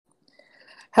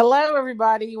Hello,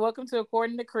 everybody. Welcome to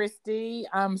According to Christy.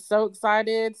 I'm so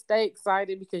excited. Stay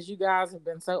excited because you guys have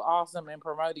been so awesome in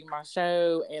promoting my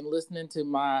show and listening to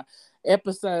my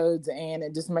episodes, and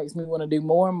it just makes me want to do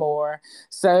more and more.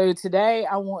 So, today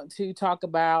I want to talk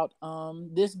about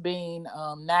this being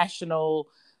National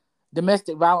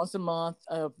Domestic Violence Month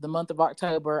of the month of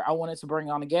October. I wanted to bring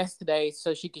on a guest today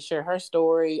so she can share her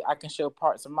story. I can share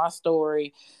parts of my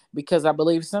story because I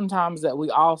believe sometimes that we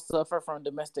all suffer from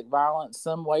domestic violence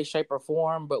some way, shape, or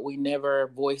form, but we never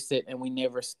voice it and we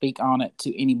never speak on it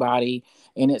to anybody,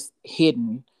 and it's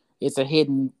hidden. It's a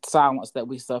hidden silence that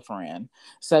we suffer in.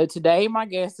 So today, my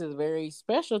guest is very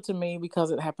special to me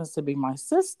because it happens to be my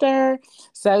sister.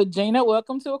 So, Gina,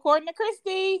 welcome to According to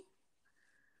Christy.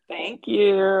 Thank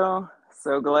you.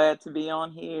 So glad to be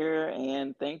on here,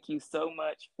 and thank you so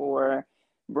much for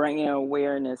bringing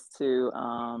awareness to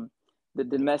the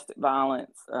domestic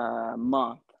violence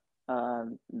month.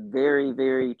 Very,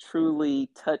 very truly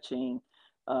touching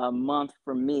month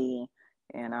for me,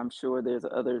 and I'm sure there's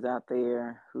others out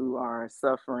there who are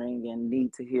suffering and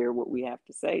need to hear what we have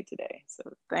to say today. So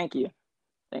thank you.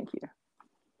 Thank you.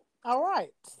 All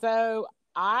right. So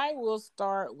I will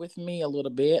start with me a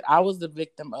little bit. I was the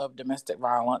victim of domestic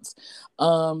violence.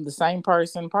 The same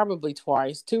person probably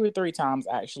twice, two or three times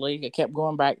actually. I kept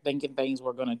going back thinking things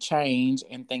were going to change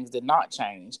and things did not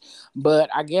change. But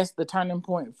I guess the turning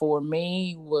point for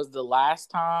me was the last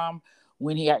time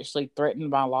when he actually threatened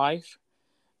my life.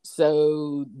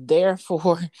 So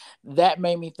therefore that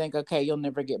made me think, okay, you'll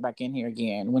never get back in here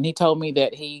again. When he told me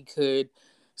that he could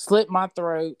slit my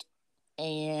throat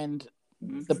and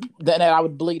Hmm. that I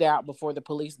would bleed out before the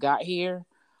police got here.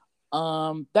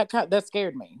 That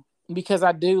scared me because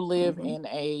I do live Hmm. in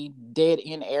a dead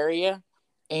end area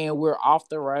and we're off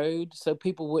the road, so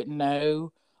people wouldn't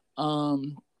know.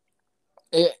 Um,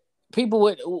 it,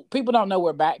 people don't know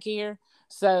we're back here,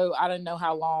 so I didn't know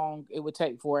how long it would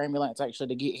take for ambulance actually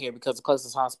to get here because the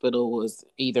closest hospital was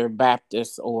either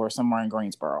Baptist or somewhere in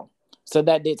Greensboro. So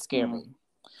that did scare me. Mm. Yeah.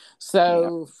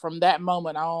 So from that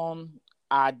moment on,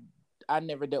 I I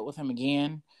never dealt with him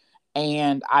again,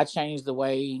 and I changed the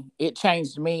way it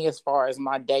changed me as far as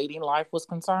my dating life was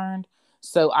concerned.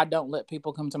 So I don't let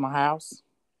people come to my house.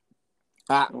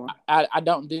 I, Sure. I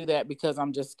don't do that because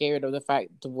I'm just scared of the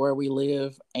fact of where we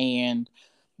live, and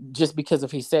just because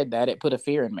if he said that, it put a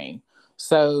fear in me.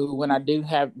 So when I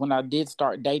did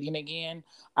start dating again,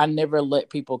 I never let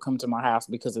people come to my house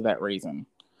because of that reason.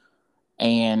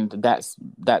 And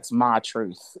that's my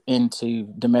truth into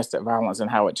domestic violence and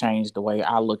how it changed the way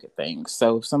I look at things.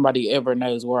 So if somebody ever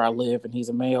knows where I live and he's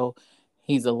a male,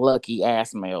 he's a lucky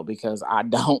ass male because I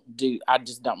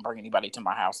just don't bring anybody to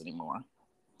my house anymore.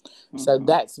 So Hmm.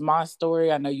 that's my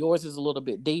story. I know yours is a little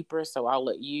bit deeper, so I'll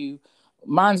let you.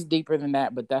 Mine's deeper than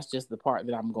that, but that's just the part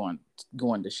that I'm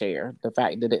going to share. The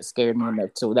fact that it scared me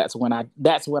enough, so that's when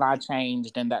I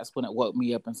changed, and that's when it woke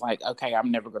me up. And it's like, okay,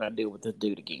 I'm never going to deal with this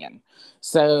dude again.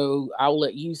 So I'll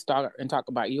let you start and talk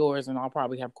about yours, and I'll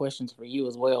probably have questions for you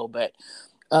as well. But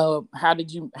how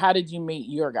did you meet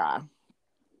your guy?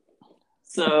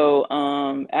 So,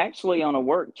 actually, on a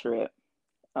work trip,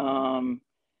 um,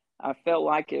 I felt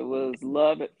like it was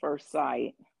love at first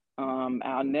sight.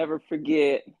 I'll never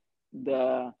forget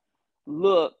the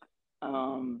look,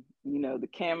 the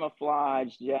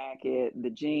camouflage jacket, the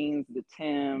jeans, the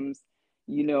Tims.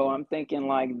 I'm thinking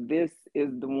like this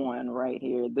is the one right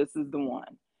here. This is the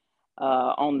one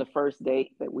on the first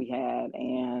date that we had,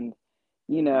 and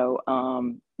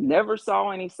never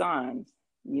saw any signs.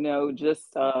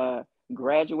 Just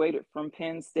graduated from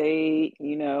Penn State.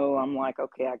 I'm like,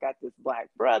 okay, I got this black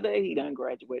brother. He done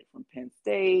graduated from Penn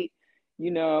State.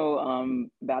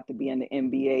 About to be in the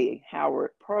MBA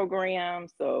Howard program.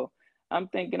 So I'm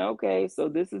thinking, okay, so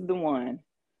this is the one.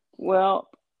 Well,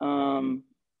 some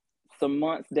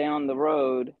months down the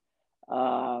road,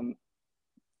 um,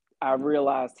 I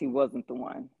realized he wasn't the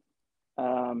one.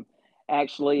 Um,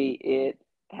 Actually, it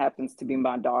happens to be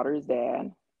my daughter's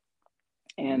dad.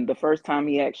 And the first time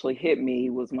he actually hit me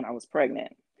was when I was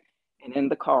pregnant and in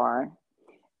the car.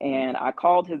 And I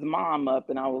called his mom up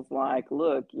and I was like,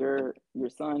 look, your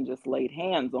son just laid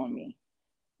hands on me.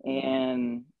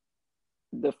 And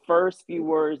the first few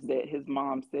words that his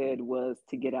mom said was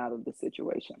to get out of the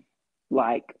situation.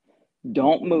 Like,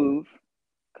 don't move,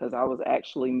 because I was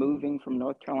actually moving from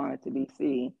North Carolina to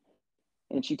DC.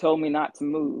 And she told me not to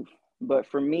move. But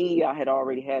for me, I had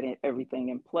already had everything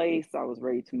in place. I was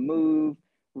ready to move,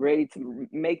 ready to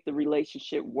make the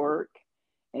relationship work.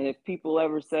 And if people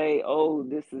ever say, oh,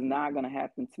 this is not going to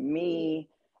happen to me,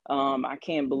 I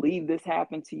can't believe this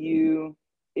happened to you,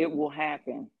 it will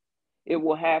happen. It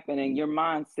will happen, and your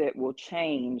mindset will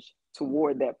change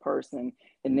toward that person.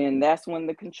 And then that's when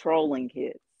the controlling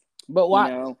hits. But You why?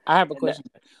 know, I have a question.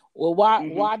 Well, why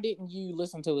mm-hmm. why didn't you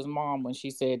listen to his mom when she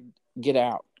said get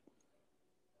out?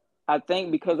 I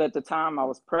think because at the time I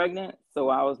was pregnant, so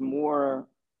I was more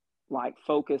like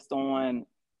focused on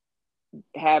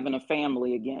having a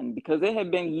family again, because it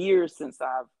had been years since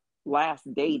I've last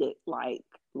dated, like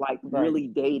Right. really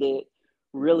dated,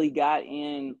 really got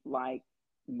in like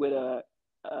with a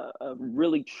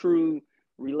really true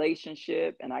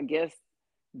relationship. And I guess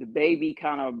the baby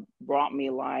kind of brought me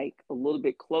like a little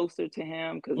bit closer to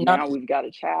him, because Not now we've got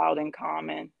a child in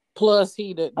common. plus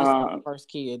this is Um, his first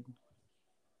kid.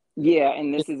 yeah,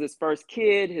 and this is his first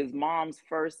kid, his mom's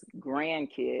first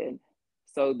grandkid.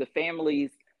 So the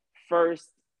family's first,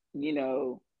 you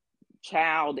know,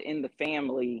 child in the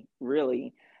family,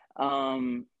 really.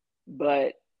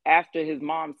 But after his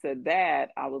mom said that,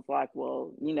 I was like,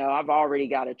 well, you know, I've already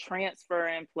got a transfer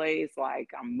in place, like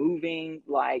I'm moving,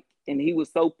 like, and he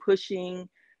was so pushing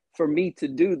for me to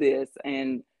do this.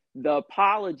 And the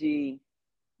apology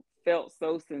felt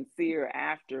so sincere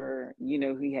after, you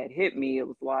know, he had hit me. It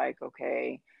was like,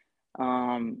 okay,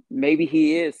 maybe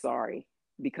he is sorry,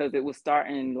 because it was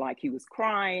starting like he was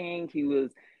crying. He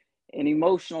was an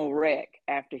emotional wreck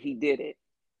after he did it,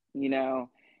 you know.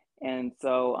 And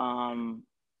so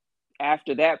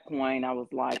after that point, I was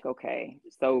like, okay,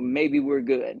 so maybe we're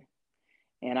good.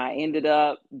 And I ended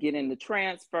up getting the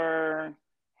transfer,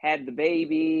 had the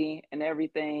baby and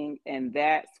everything. And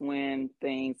that's when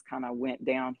things kind of went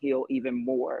downhill even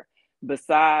more,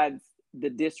 besides the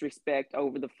disrespect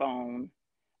over the phone.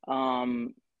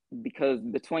 Um, because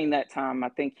between that time, I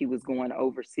think he was going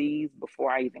overseas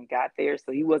before I even got there.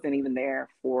 So he wasn't even there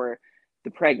for the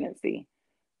pregnancy.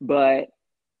 But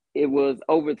it was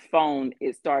over the phone,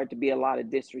 it started to be a lot of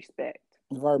disrespect,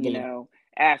 you Verbally. know,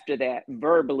 after that,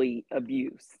 verbally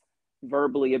abusive.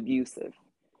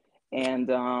 And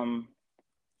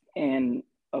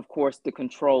of course the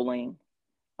controlling,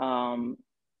 um,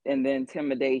 and the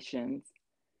intimidations.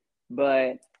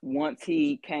 But once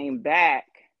he came back,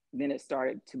 then it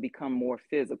started to become more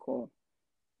physical.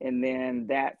 And then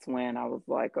that's when I was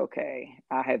like, okay,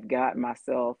 I have got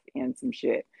myself in some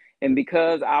shit. And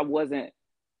because I wasn't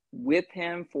with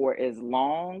him for as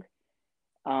long,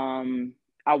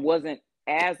 I wasn't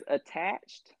as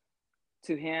attached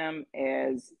to him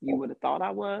as you would have thought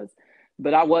I was,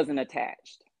 but I wasn't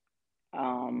attached.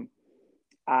 Um,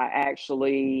 I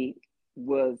actually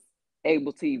was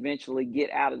able to eventually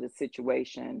get out of the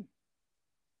situation.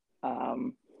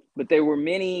 Um, but there were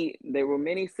many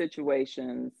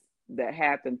situations that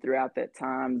happened throughout that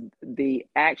time. The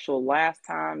actual last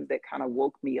time that kind of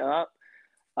woke me up,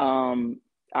 um,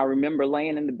 I remember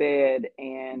laying in the bed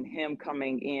and him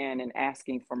coming in and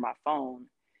asking for my phone.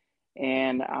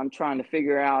 And I'm trying to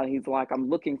figure out, he's like, I'm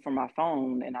looking for my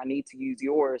phone and I need to use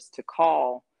yours to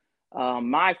call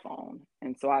my phone.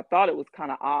 And so I thought it was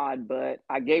kind of odd, but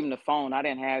I gave him the phone. I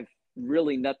didn't have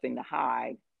really nothing to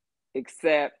hide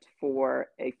except for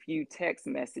a few text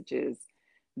messages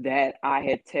that I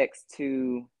had texted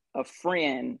to a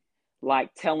friend,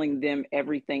 like telling them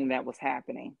everything that was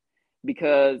happening.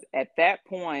 Because at that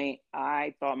point,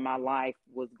 I thought my life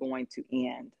was going to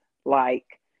end. Like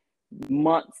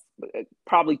months,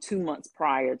 probably 2 months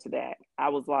prior to that, I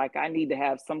was like, I need to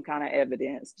have some kind of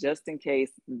evidence just in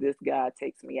case this guy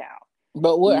takes me out,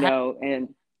 But you know.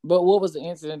 And what was the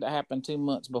incident that happened 2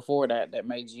 months before that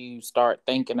made you start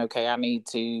thinking, okay, I need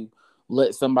to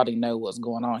let somebody know what's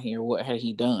going on here? What had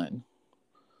he done?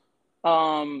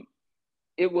 um,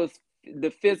 it was the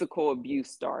physical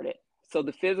abuse started. So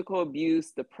the physical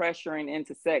abuse, the pressuring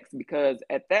into sex, because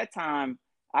at that time,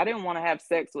 I didn't want to have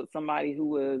sex with somebody who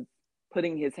was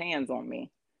putting his hands on me.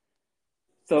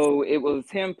 So it was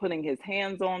him putting his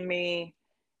hands on me.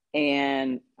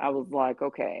 And I was like,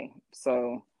 okay,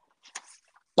 so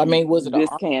I mean, was it an this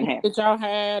can't argument happen. that y'all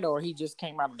had, or he just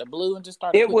came out of the blue and just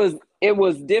started It putting? was it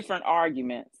was different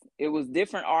arguments. It was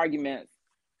different arguments.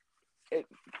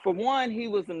 For one, he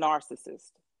was a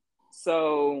narcissist.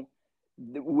 So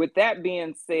with that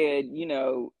being said, you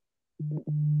know,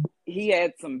 he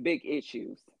had some big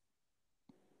issues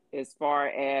as far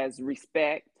as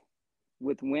respect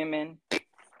with women,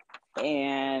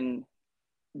 and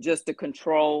just the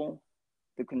controlling.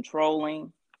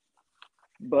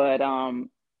 But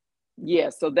yeah,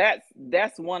 so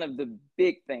that's one of the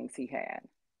big things he had.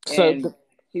 So And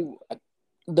he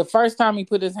the first time he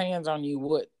put his hands on you,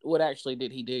 what actually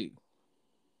did he do?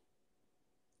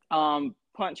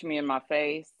 punched me in my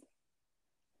face,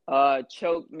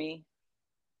 choked me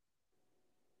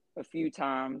a few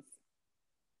times,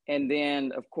 and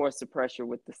then of course the pressure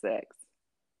with the sex.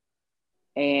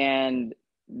 And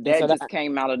And that so just that,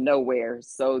 came out of nowhere.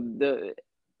 So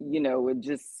it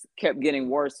just kept getting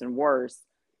worse and worse.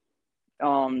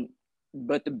 Um,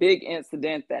 but the big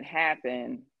incident that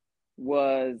happened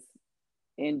was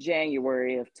in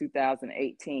January of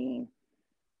 2018.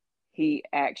 He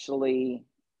actually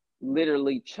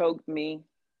literally choked me,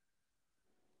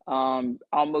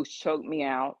 almost choked me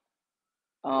out,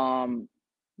 um,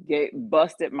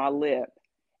 busted my lip,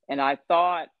 and I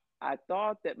thought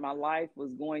that my life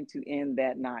was going to end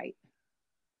that night.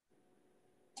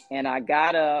 And I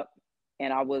got up,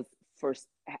 and for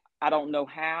I don't know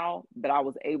how, but I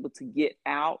was able to get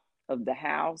out of the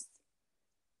house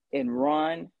and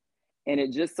run. And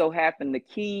it just so happened the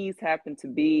keys happened to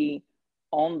be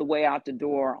on the way out the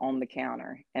door on the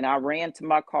counter. And I ran to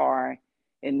my car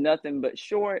in nothing but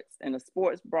shorts and a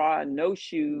sports bra, no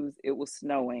shoes. It was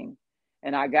snowing.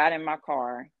 And I got in my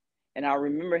car, and I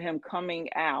remember him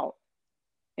coming out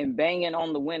and banging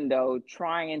on the window,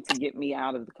 trying to get me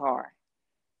out of the car.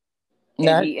 And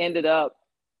no, he ended up,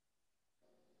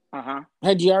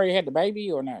 had you already had the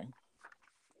baby or no?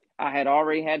 I had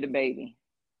already had the baby.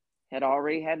 Had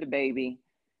already had the baby.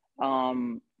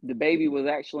 The baby was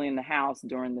actually in the house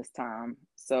during this time.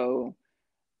 So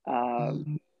uh,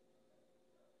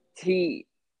 he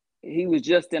he was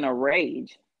just in a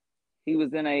rage. He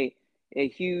was in a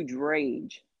huge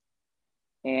rage,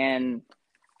 and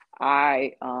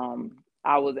I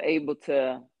was able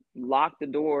to lock the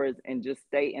doors and just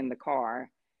stay in the car.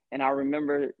 And I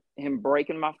remember him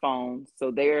breaking my phone.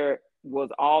 So there was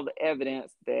all the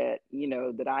evidence that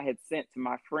I had sent to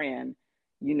my friend,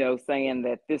 saying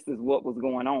that this is what was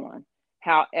going on.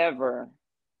 However,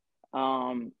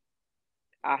 um,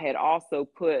 I had also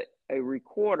put a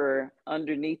recorder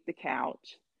underneath the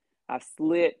couch. I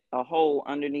slit a hole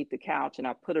underneath the couch, and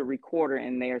I put a recorder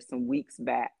in there some weeks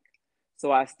back.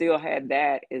 So I still had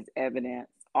that as evidence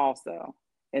also.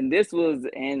 And this was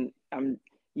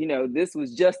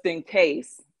just in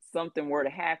case something were to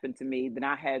happen to me, then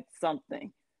I had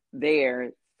something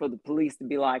there for the police to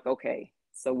be like, okay,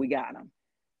 so we got him,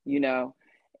 you know.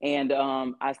 And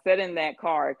I sat in that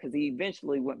car because he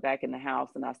eventually went back in the house.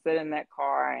 And I sat in that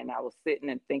car, and I was sitting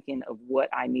and thinking of what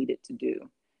I needed to do.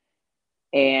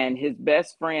 And his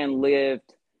best friend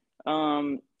lived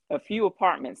a few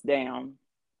apartments down.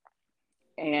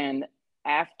 And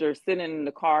after sitting in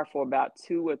the car for about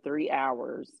 2 or 3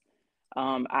 hours,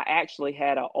 I actually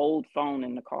had an old phone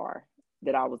in the car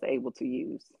that I was able to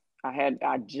use.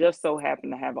 I just so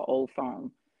happened to have an old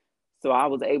phone. So I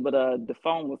was able the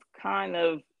phone was kind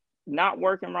of not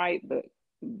working right, but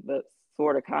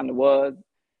sort of kind of was.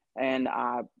 And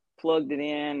I plugged it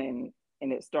in,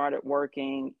 and it started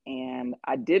working. And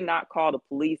I did not call the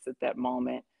police at that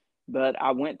moment, but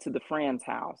I went to the friend's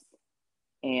house,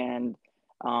 and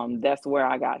that's where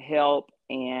I got help.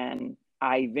 And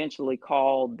I eventually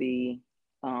called the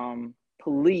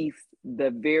police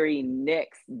the very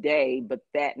next day, but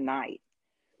that night.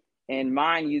 And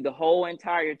mind you, the whole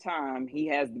entire time he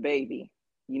has the baby,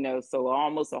 so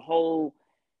almost the whole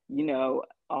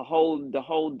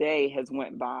day has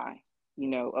went by,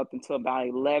 up until about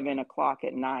 11 o'clock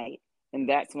at night. And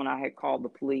that's when I had called the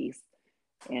police,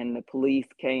 and the police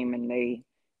came, and they,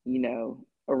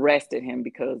 arrested him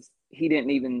because he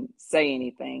didn't even say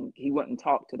anything. He wouldn't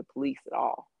talk to the police at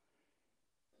all.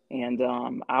 And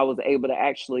I was able to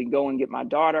actually go and get my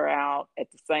daughter out. At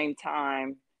the same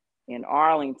time, in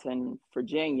Arlington,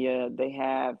 Virginia, they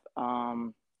have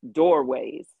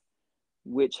doorways,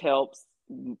 which helps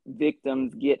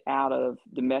victims get out of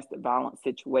domestic violence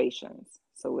situations.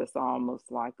 So it's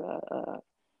almost like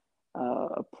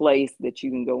a place that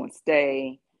you can go and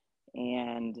stay,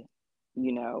 and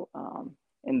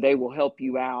and they will help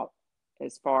you out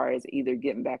as far as either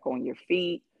getting back on your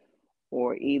feet,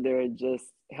 or either just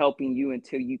helping you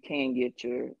until you can get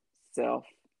yourself,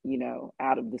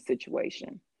 out of the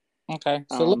situation. Okay,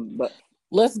 so But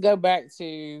let's go back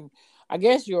to, I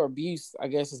guess your abuse, I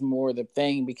guess, is more the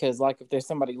thing, because like if there's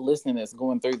somebody listening that's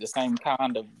going through the same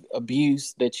kind of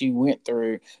abuse that you went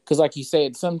through, because like you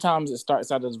said, sometimes it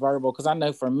starts out as verbal. Because I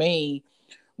know for me,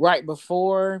 right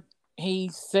before he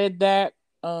said that,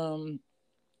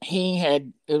 he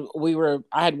had we were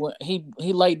I had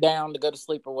he laid down to go to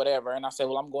sleep or whatever, and I said,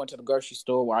 well, I'm going to the grocery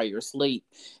store while you're asleep.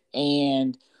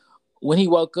 And when he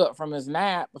woke up from his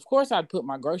nap, of course I'd put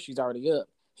my groceries already up.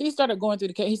 He started going through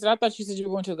he said, I thought you said you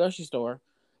were going to the grocery store.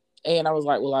 And I was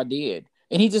like, well, I did.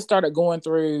 And he just started going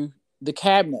through the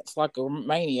cabinets like a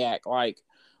maniac. Like,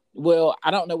 well, I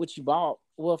don't know what you bought.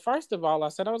 Well, first of all, I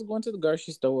said I was going to the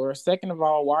grocery store. Second of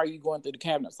all, why are you going through the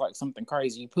cabinets like something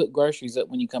crazy? You put groceries up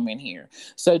when you come in here.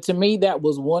 So to me, that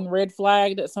was one red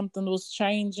flag that something was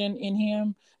changing in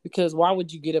him, because why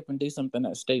would you get up and do something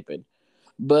that's stupid?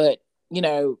 But,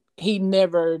 he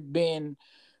never been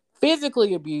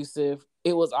physically abusive.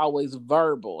 It was always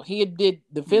verbal. He did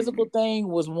the physical Mm-hmm. thing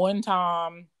was one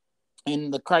time,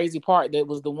 and the crazy part, that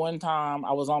was the one time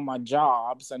I was on my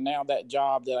job. So now that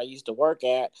job that I used to work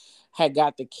at had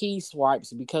got the key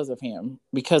swipes because of him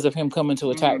coming to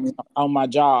attack me Mm. on my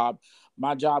job.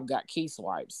 My job got key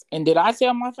swipes. And did I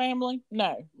tell my family?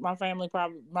 No. My family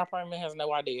has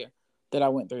no idea that I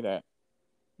went through that.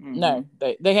 Mm-hmm. No,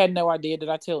 they had no idea. Did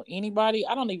I tell anybody?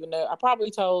 I don't even know. I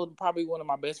probably told probably one of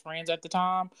my best friends at the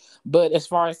time. But as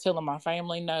far as telling my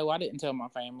family, no, I didn't tell my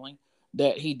family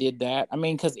that he did that. I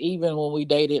mean, because even when we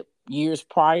dated years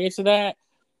prior to that,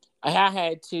 I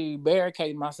had to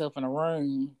barricade myself in a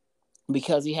room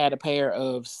because he had a pair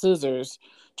of scissors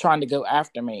trying to go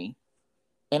after me,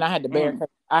 and Mm.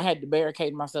 I had to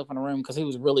barricade myself in a room because he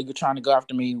was really trying to go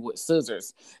after me with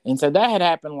scissors. And so that had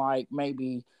happened like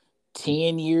maybe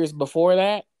 10 years before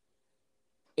that.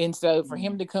 And so for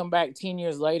him Mm. to come back 10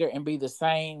 years later and be the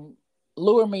same,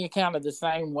 lure me kind of the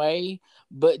same way,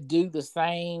 but do the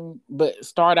same, but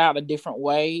start out a different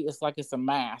way, it's like it's a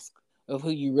mask of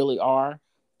who you really are,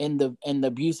 and the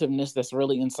abusiveness that's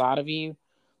really inside of you.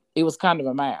 It was kind of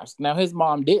a mask. Now his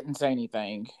mom didn't say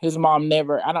anything. His mom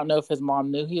never, I don't know if his mom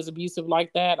knew he was abusive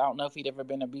like that. I don't know if he'd ever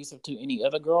been abusive to any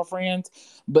other girlfriends,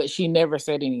 but she never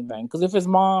said anything. Because if his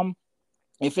mom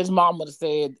would have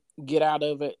said, get out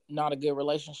of it, not a good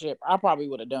relationship, I probably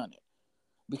would have done it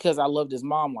because I loved his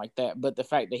mom like that. But the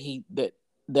fact that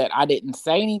that I didn't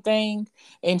say anything,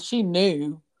 and she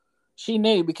knew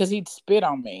because he'd spit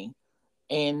on me,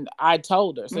 and I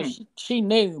told her. So Mm. she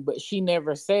knew, but she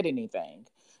never said anything.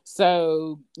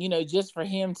 So, just for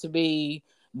him to be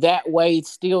that way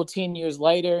still 10 years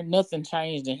later, nothing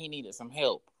changed and he needed some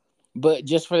help. But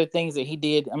just for the things that he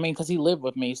did, I mean, because he lived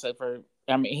with me.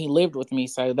 He lived with me.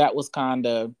 So that was kind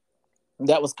of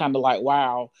like,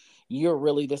 wow, you're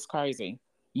really this crazy.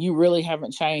 You really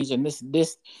haven't changed. And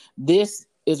this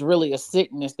is really a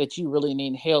sickness that you really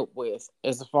need help with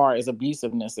as far as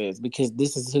abusiveness is, because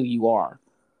this is who you are.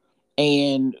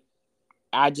 And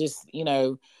I just,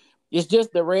 it's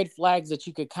just the red flags that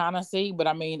you could kind of see, but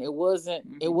I mean, it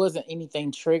Mm-hmm. wasn't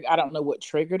anything trigger. I don't know what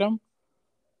triggered them.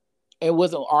 It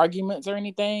wasn't arguments or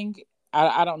anything.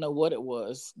 I don't know what it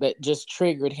was that just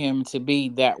triggered him to be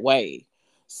that way.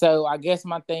 So I guess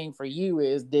my thing for you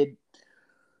is, did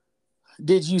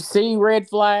you see red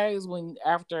flags when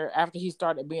after he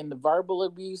started being the verbal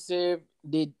abusive?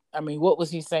 What was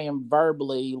he saying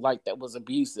verbally like that was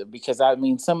abusive? Because I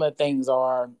mean, some of the things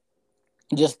are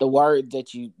just the words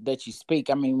that you speak.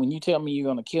 I mean, when you tell me you're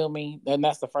gonna kill me, then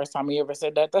that's the first time you ever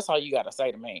said that. That's all you got to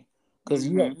say to me, because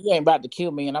you Mm-hmm. ain't, you ain't about to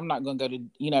kill me, and I'm not gonna go to.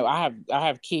 I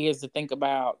have kids to think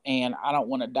about, and I don't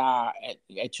want to die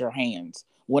at your hands.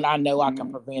 When I know I can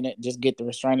Mm-hmm. prevent it, just get the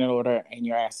restraining order and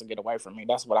your ass to get away from me.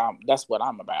 That's what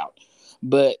I'm about.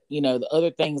 But the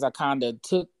other things I kind of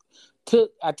took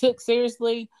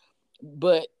seriously,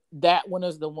 but that one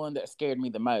is the one that scared me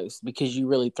the most because you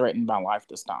really threatened my life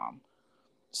this time.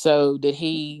 So did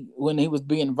he, when he was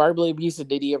being verbally abusive,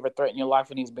 did he ever threaten your life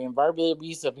when he was being verbally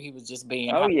abusive? He was just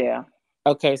being Oh yeah.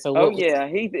 okay. So Oh what was? yeah.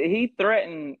 He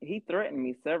threatened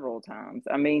me several times.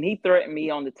 I mean, he threatened me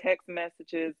on the text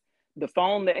messages. The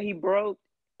phone that he broke,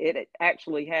 it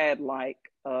actually had like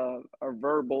a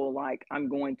verbal like "I'm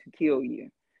going to kill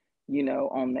you,"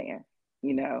 on there.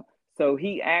 You know. So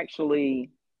he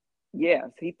actually, yes,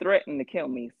 he threatened to kill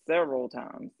me several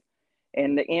times.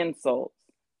 And the insults.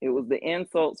 It was the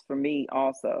insults for me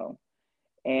also.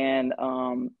 And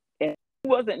it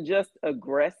wasn't just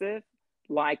aggressive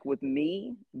like with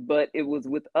me, but it was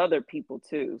with other people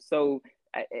too. So,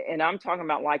 and I'm talking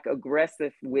about like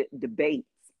aggressive with debates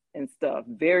and stuff,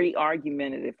 very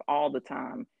argumentative all the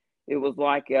time. It was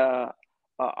like a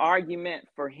argument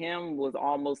for him was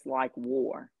almost like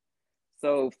war.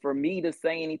 So for me to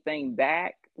say anything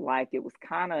back, like it was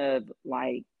kind of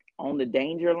like on the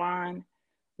danger line,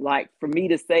 like for me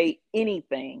to say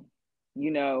anything,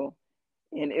 you know,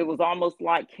 and it was almost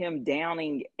like him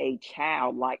downing a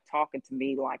child, like talking to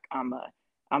me like I'm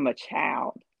a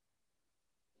child.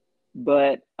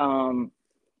 But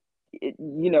it,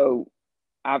 you know,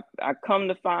 I come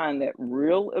to find that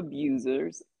real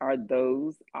abusers are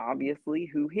those obviously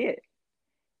who hit,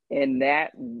 and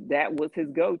that was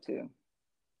his go-to.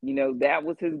 That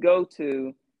was his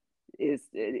go-to is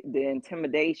the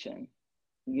intimidation.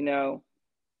 You know,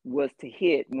 was to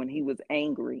hit when he was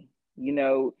angry. You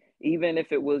know, even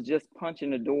if it was just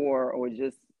punching the door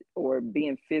or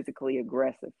being physically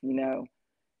aggressive, you know.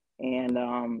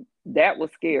 And that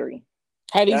was scary.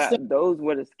 Had he said, Those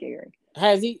were the scary.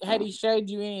 had he showed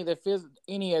you any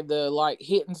of the like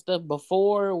hitting stuff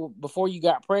before you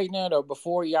got pregnant or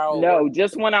before y'all were No,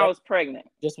 just when I was pregnant.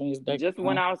 just when you was Just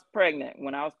when I was pregnant.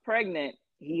 When I was pregnant,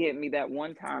 he hit me that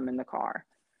one time in the car.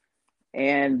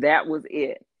 And that was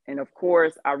it. And of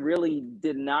course, I really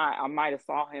did not. I might have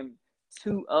saw him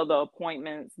 2 other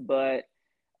appointments, but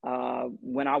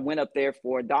when I went up there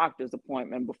for a doctor's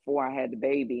appointment before I had the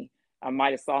baby, I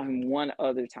might have saw him 1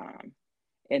 other time.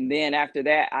 And then after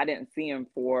that, I didn't see him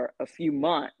for a few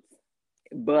months.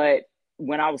 But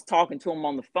when I was talking to him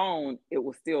on the phone, it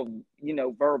was still, you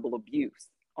know, verbal abuse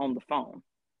on the phone.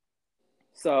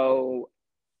 So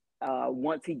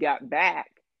once he got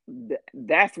back,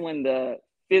 that's when the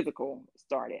physical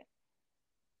started.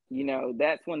 You know,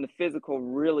 that's when the physical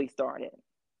really started.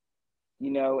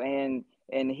 You know, and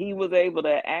he was able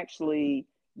to actually,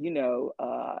 you know,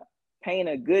 paint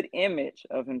a good image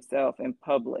of himself in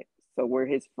public, so where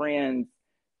his friends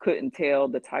couldn't tell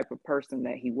the type of person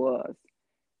that he was.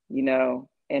 You know,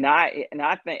 and I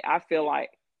feel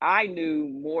like I knew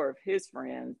more of his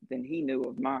friends than he knew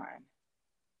of mine.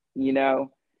 You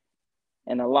know,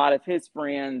 and a lot of his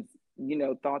friends, you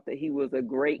know, thought that he was a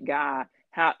great guy.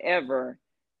 However,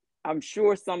 I'm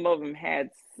sure some of them had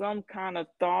some kind of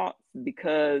thoughts,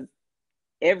 because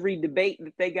every debate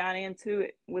that they got into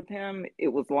it with him, it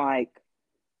was like,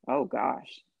 oh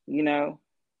gosh, you know,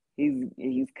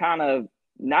 he's kind of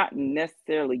not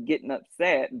necessarily getting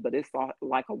upset, but it's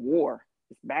like a war.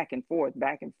 It's back and forth,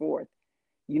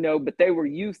 you know. But they were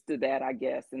used to that, I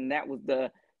guess, and that was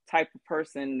the type of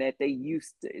person that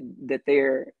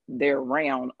they're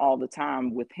around all the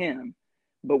time with him.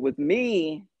 But with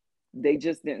me, they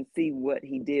just didn't see what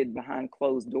he did behind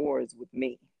closed doors with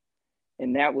me,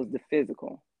 and that was the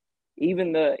physical.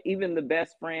 Even the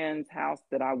best friend's house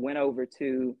that I went over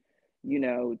to, you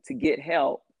know, to get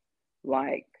help,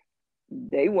 like,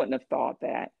 they wouldn't have thought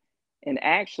that. And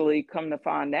actually, come to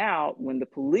find out, when the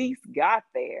police got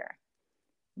there,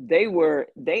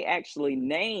 they actually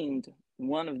named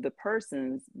one of the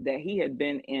persons that he had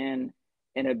been in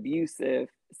an abusive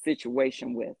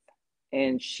situation with.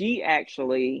 And she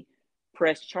actually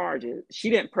pressed charges. She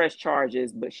didn't press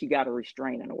charges, but she got a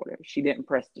restraining order. She didn't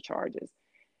press the charges.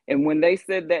 And when they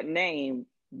said that name,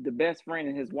 the best friend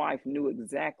and his wife knew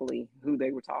exactly who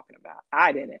they were talking about.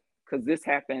 I didn't, because this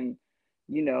happened,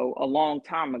 you know, a long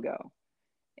time ago.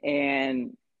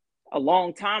 And a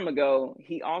long time ago,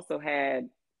 he also had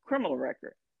criminal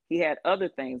record. He had other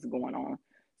things going on.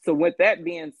 So with that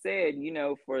being said, you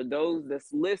know, for those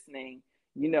that's listening,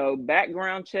 you know,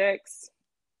 background checks,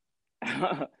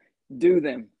 do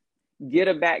them. Get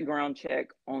a background check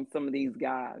on some of these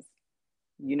guys,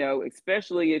 you know,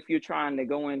 especially if you're trying to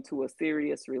go into a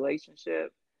serious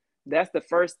relationship. That's the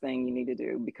first thing you need to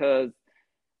do, because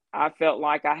I felt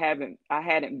like I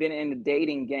hadn't been in the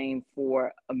dating game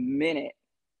for a minute.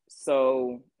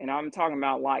 So, and I'm talking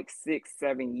about like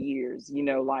 6-7 years, you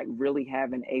know, like really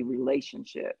having a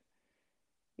relationship.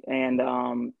 And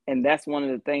that's one of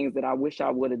the things that I wish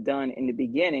I would have done in the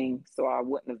beginning, so I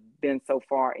wouldn't have been so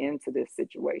far into this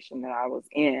situation that I was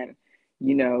in,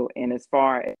 you know. And as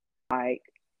far as like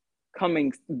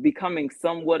becoming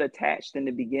somewhat attached in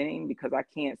the beginning, because I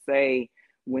can't say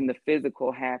when the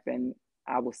physical happened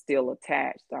I was still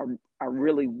attached. I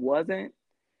really wasn't.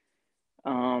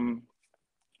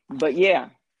 But yeah,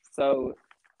 so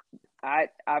I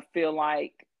feel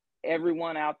like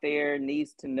everyone out there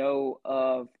needs to know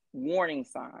of warning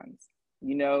signs.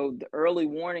 You know, the early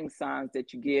warning signs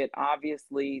that you get,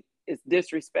 obviously, is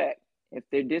disrespect. If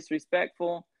they're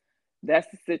disrespectful, that's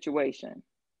the situation.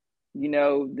 You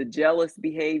know, the jealous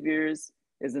behaviors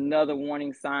is another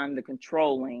warning sign, the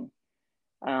controlling.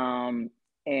 Um,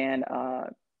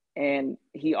 and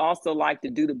he also liked to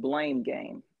do the blame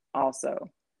game also,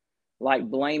 like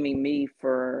blaming me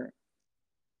for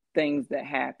things that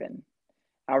happen.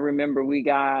 I remember we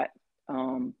got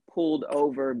pulled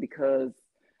over because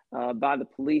by the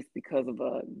police because of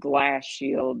a glass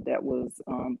shield that was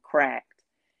cracked,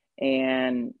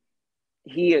 and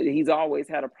he's always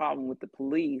had a problem with the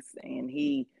police, and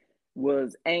he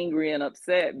was angry and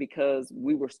upset because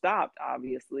we were stopped,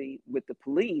 obviously, with the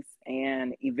police.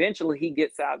 And eventually he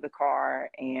gets out of the car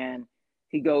and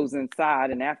he goes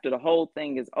inside, and after the whole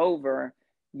thing is over,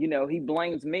 you know, he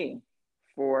blames me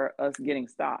for us getting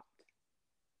stopped,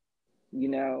 you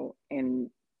know. And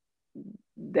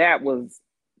that was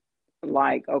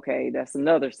like, okay, that's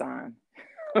another sign.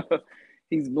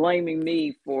 He's blaming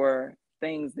me for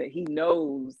things that he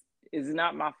knows is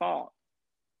not my fault.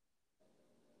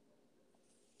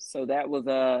 So that was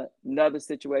another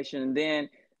situation. And then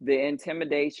the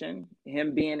intimidation,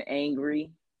 him being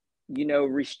angry,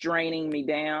 restraining me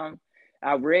down.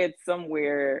 I read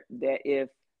somewhere that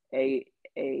a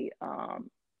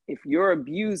if your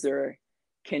abuser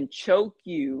can choke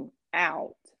you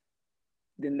out,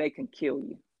 then they can kill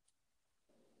you.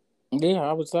 Yeah,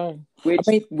 I would say. I Which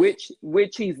mean, which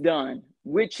which he's done.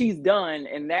 Which he's done,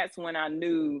 and that's when I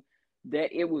knew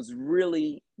that it was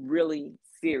really, really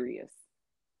serious.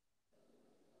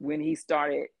 When he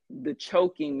started the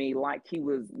choking me like he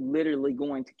was literally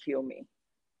going to kill me.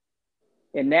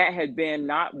 And that had been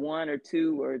not one or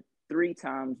two or three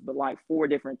times, but like four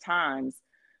different times.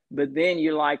 But then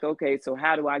you're like, okay, so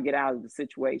how do I get out of the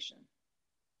situation?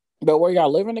 but were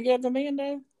y'all living together then,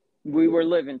 Dave? We were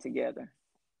living together.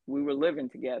 We were living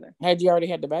together. Had you already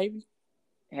had the baby?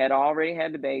 Had already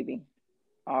had the baby.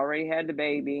 Already had the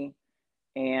baby.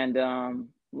 And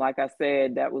like I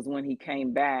said, that was when he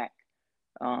came back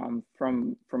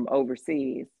from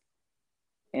overseas.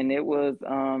 And it was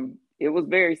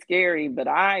very scary, but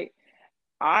I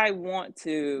want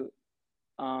to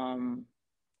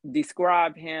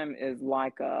describe him as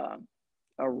like a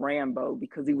Rambo,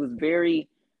 because he was very,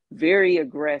 very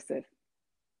aggressive,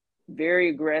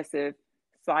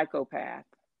 psychopath.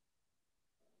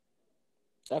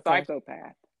 Okay.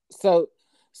 Psychopath. So,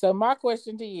 so my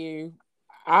question to you,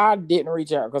 I didn't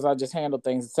reach out because I just handled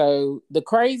things. So the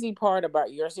crazy part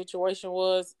about your situation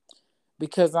was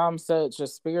because I'm such a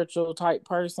spiritual type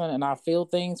person and I feel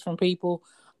things from people,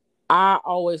 I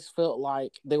always felt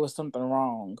like there was something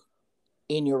wrong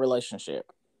in your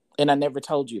relationship. And I never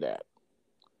told you that.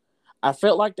 I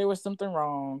felt like there was something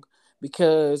wrong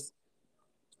because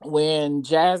when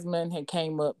Jasmine had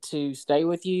came up to stay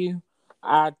with you,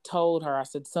 I told her, I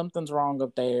said, something's wrong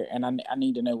up there and I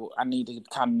need to know, I need to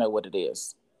kind of know what it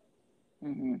is.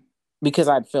 Mm-hmm. Because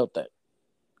I'd felt that.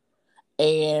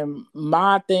 And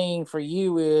my thing for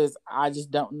you is I just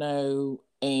don't know.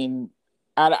 And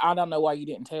I don't know why you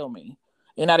didn't tell me.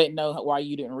 And I didn't know why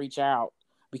you didn't reach out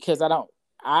because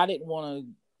I didn't want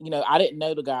to, I didn't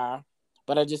know the guy,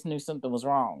 but I just knew something was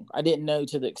wrong. I didn't know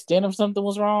to the extent of something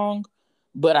was wrong,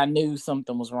 but I knew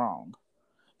something was wrong.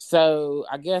 So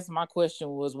I guess my question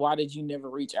was, why did you never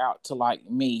reach out to like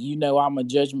me? I'm a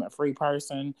judgment free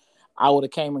person. I would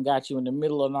have came and got you in the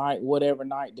middle of the night, whatever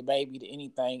night, the baby, to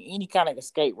anything, any kind of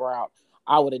escape route,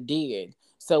 I would have did.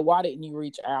 So why didn't you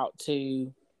reach out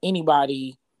to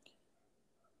anybody?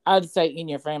 I'd say in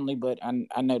your family, but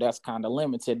I know that's kind of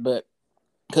limited. But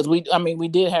because we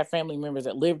did have family members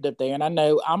that lived up there, and I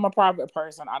know I'm a private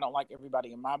person. I don't like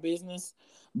everybody in my business,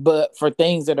 but for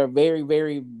things that are very,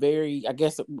 very, very, I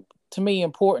guess to me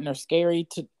important or scary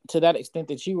to that extent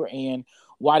that you were in,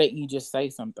 why didn't you just say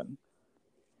something?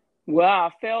 Well, I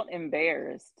felt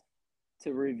embarrassed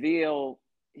to reveal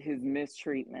his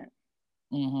mistreatment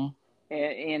Mm-hmm.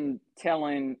 in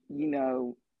telling,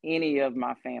 any of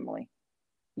my family.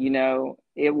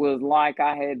 It was like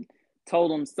I had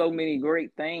told him so many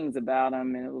great things about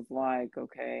him, and it was like,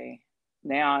 okay,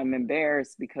 now I'm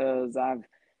embarrassed because I've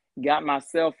got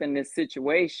myself in this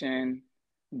situation,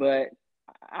 but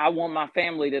I want my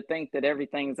family to think that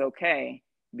everything's okay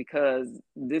because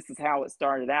this is how it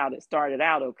started out. It started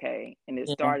out okay, and it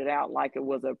Yeah. started out like it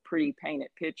was a pretty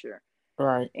painted picture.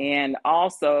 Right. And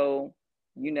also,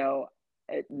 you know,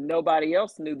 nobody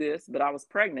else knew this, but I was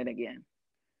pregnant again.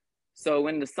 So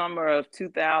in the summer of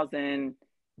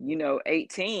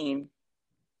 2018,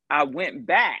 I went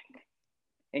back,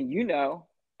 and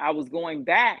I was going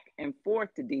back and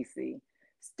forth to DC,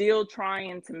 still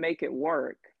trying to make it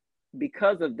work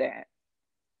because of that.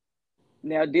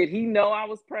 Now, did he know I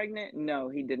was pregnant? No,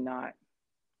 he did not.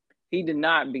 He did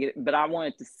not, but I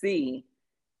wanted to see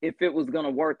if it was going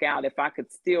to work out, if I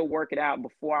could still work it out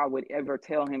before I would ever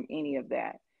tell him any of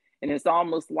that. And it's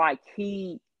almost like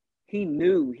he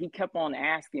knew. He kept on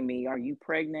asking me, "Are you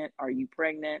pregnant? Are you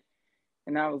pregnant?"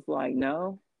 And I was like,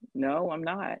 "No, no, I'm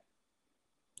not."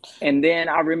 And then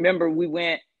I remember we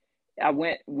went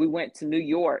to New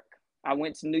York. I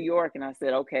went to New York and I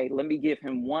said, okay, let me give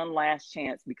him one last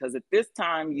chance, because at this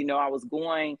time, I was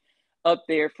going up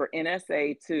there for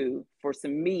NSA too, for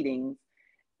some meetings.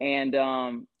 And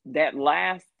I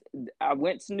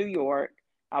went to New York.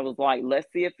 I was like,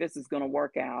 let's see if this is going to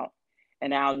work out.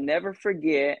 And I'll never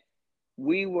forget,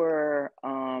 we were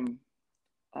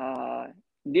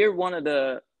near one of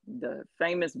the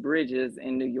famous bridges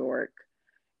in New York,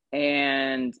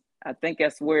 and I think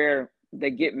that's where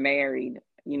they get married,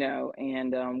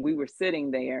 and we were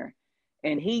sitting there,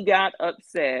 and he got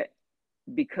upset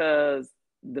because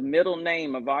the middle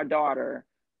name of our daughter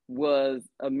was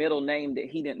a middle name that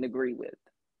he didn't agree with,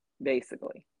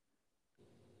 basically.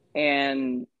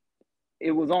 And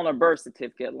it was on a birth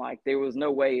certificate. Like there was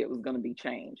no way it was going to be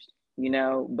changed,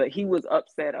 but he was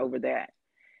upset over that.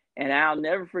 And I'll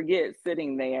never forget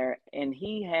sitting there, and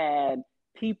he had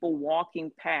people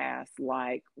walking past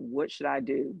like, what should I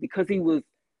do? Because he was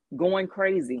going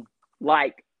crazy,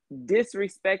 like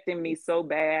disrespecting me so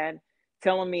bad,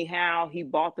 telling me how he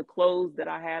bought the clothes that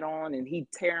I had on and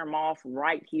he'd tear them off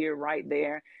right here, right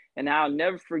there. And I'll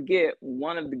never forget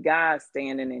one of the guys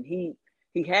standing, and he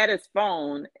had his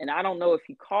phone, and I don't know if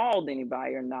he called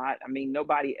anybody or not. I mean,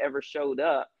 nobody ever showed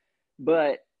up,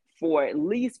 but for at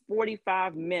least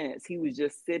 45 minutes, he was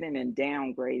just sitting and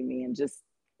downgrading me and just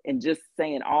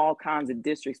saying all kinds of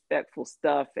disrespectful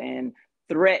stuff and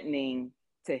threatening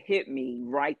to hit me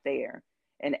right there,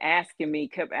 and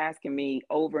kept asking me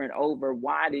over and over,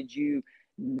 why did you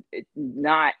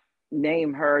not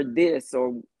name her this?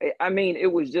 Or I mean,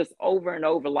 it was just over and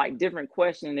over, like different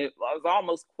questions. It was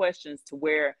almost questions to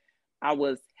where I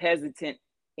was hesitant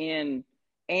in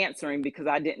answering because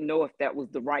I didn't know if that was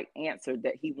the right answer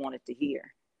that he wanted to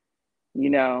hear, you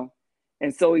know?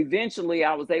 And so eventually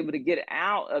I was able to get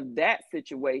out of that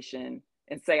situation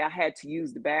and say I had to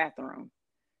use the bathroom.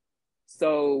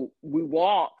 So we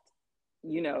walked,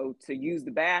 to use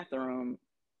the bathroom.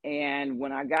 And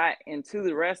when I got into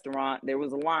the restaurant, there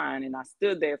was a line, and I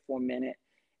stood there for a minute.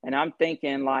 And I'm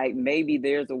thinking, like, maybe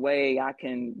there's a way I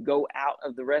can go out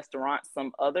of the restaurant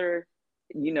some other,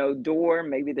 door.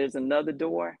 Maybe there's another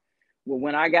door. Well,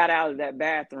 when I got out of that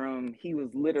bathroom, he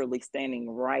was literally standing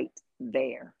right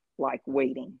there, like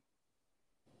waiting.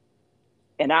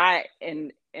 And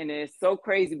it's so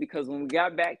crazy because when we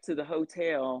got back to the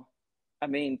hotel,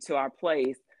 to our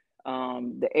place,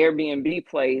 the Airbnb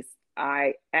place,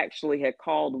 I actually had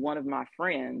called one of my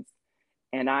friends,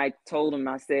 and I told him,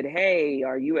 I said, "Hey,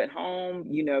 are you at home?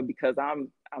 Because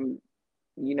I'm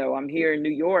here in New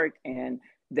York." And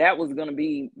that was going to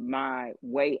be my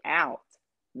way out,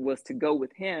 was to go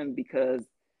with him, because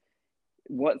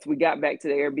once we got back to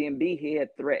the Airbnb, he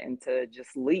had threatened to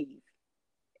just leave.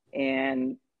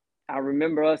 And I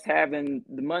remember us having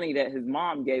the money that his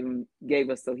mom gave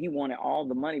us, so he wanted all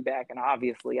the money back, and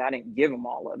obviously I didn't give him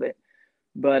all of it.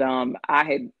 But I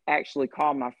had actually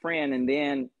called my friend, and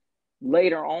then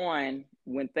later on,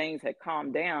 when things had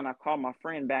calmed down, I called my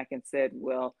friend back and said,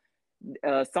 "Well,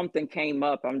 something came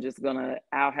up.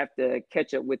 I'll have to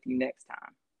catch up with you next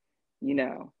time,"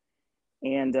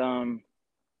 And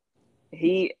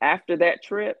after that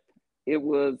trip, it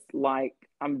was like,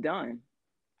 I'm done.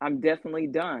 I'm definitely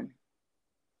done.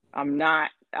 I'm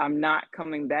not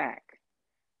coming back,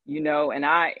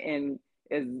 and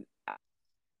as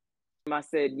I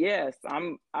said, yes,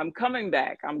 I'm coming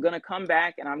back. I'm going to come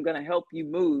back, and I'm going to help you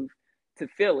move to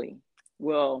Philly.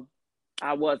 Well,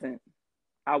 I wasn't.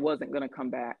 I wasn't going to come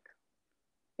back.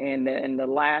 And the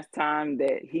last time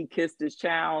that he kissed his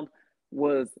child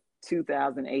was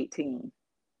 2018.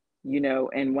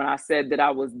 And when I said that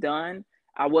I was done,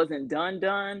 I wasn't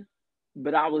done,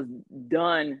 but I was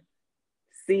done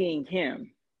seeing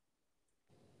him.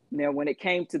 Now, when it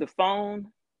came to the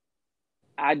phone,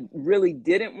 I really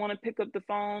didn't want to pick up the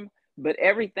phone, but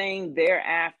everything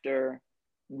thereafter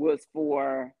was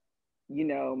for,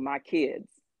 my kids.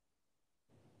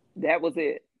 That was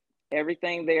it.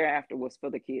 Everything thereafter was for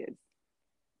the kids.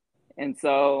 And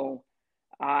so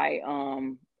I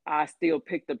still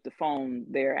picked up the phone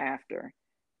thereafter,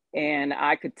 and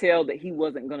I could tell that he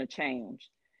wasn't going to change.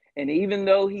 And even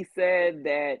though he said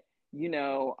that,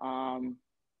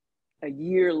 a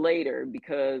year later,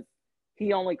 because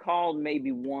he only called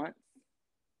maybe once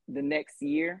the next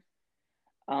year.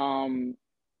 And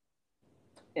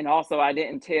also I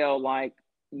didn't tell, like,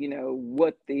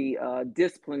 what the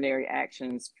disciplinary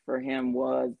actions for him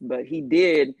was, but he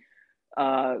did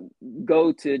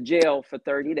go to jail for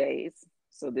 30 days.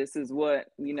 So this is what,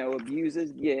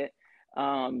 abusers get.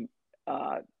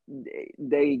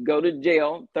 They go to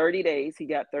jail 30 days. He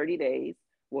got 30 days.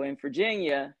 Well, in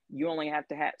Virginia, you only have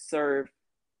to serve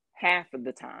half of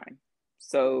the time.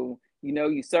 So,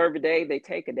 you serve a day, they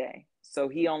take a day. So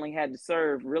he only had to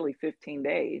serve really 15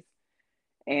 days.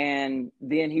 And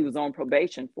then he was on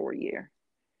probation for a year.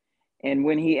 And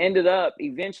when he ended up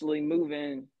eventually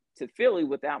moving to Philly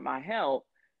without my help,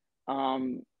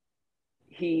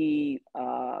 he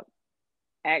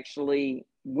actually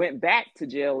went back to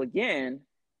jail again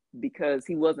because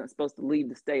he wasn't supposed to leave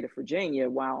the state of Virginia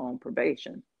while on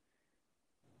probation.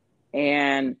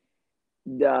 And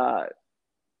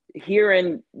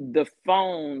hearing the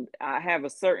phone, I have a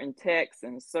certain text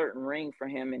and a certain ring for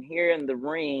him, and hearing the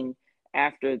ring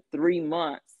after 3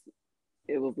 months,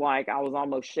 it was like I was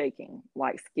almost shaking,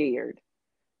 like scared.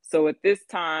 So at this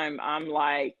time, I'm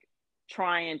like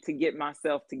trying to get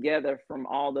myself together from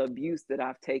all the abuse that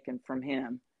I've taken from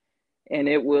him. And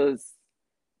it was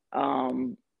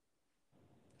um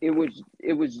it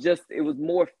was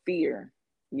more fear,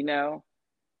 you know.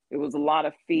 It was a lot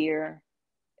of fear.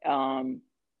 um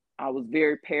I was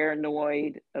very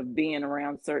paranoid of being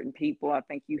around certain people. I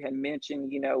think you had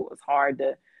mentioned, it was hard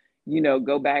to,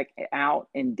 go back out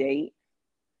and date.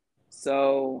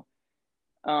 So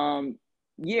um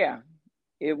yeah,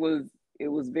 it was it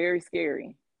was very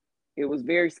scary. It was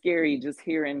very scary just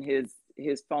hearing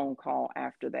his phone call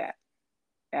after that,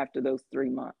 after those 3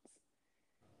 months.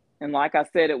 And like I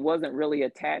said, it wasn't really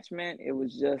attachment. It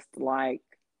was just like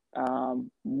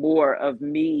more of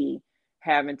me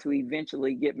having to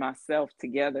eventually get myself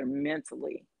together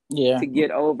mentally Yeah. to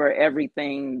get over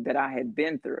everything that I had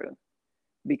been through.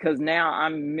 Because now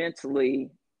I'm mentally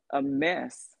a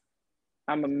mess.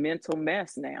 I'm a mental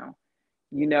mess now.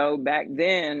 Back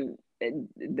then,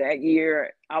 that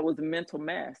year, I was a mental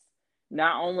mess.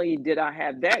 Not only did I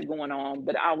have that going on,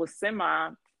 but I was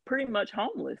pretty much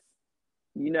homeless,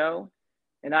 you know.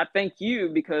 And I thank you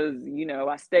because,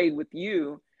 I stayed with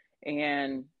you,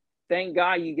 and thank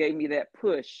God you gave me that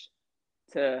push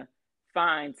to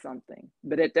find something.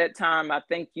 But at that time, I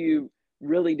think you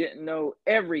really didn't know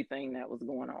everything that was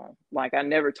going on. Like, I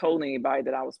never told anybody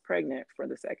that I was pregnant for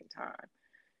the second time.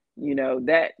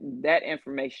 That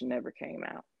information never came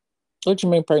out. What you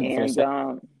mean pregnant for the And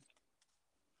second?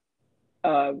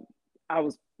 uh, I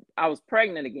was I was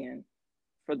pregnant again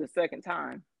for the second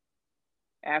time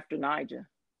after Niger.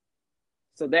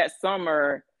 So that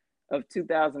summer of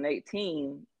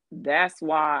 2018, that's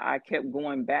why I kept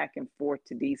going back and forth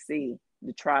to DC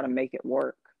to try to make it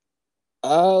work.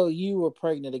 Oh, you were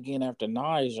pregnant again after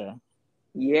Niger.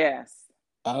 Yes.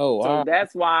 Oh, So wow.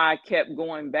 that's why I kept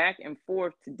going back and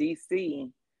forth to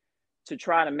DC to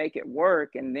try to make it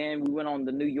work. And then we went on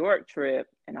the New York trip,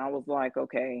 and I was like,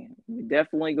 okay, we're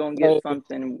definitely going to get So,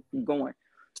 something going.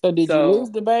 so did you lose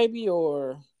So, the baby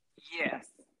or? yes,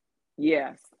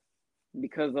 yes,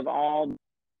 because of all I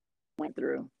went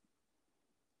through.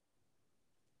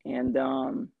 And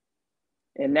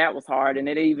and that was hard, and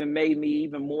it even made me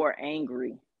even more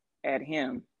angry at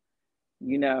him,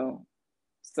 you know.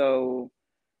 So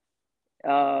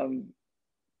um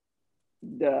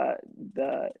the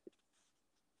the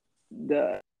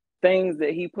the things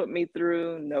that he put me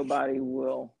through, nobody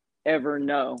will ever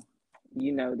know,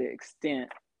 the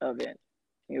extent of it.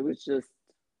 It was just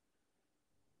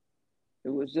it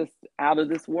was just out of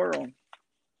this world,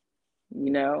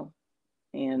 you know.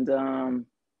 And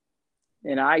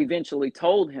I eventually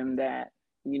told him that,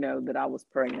 that I was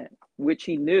pregnant, which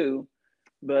he knew.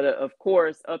 But of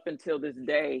course, up until this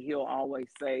day, he'll always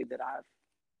say that I've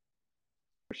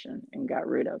abortion and got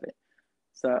rid of it.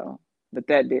 So, but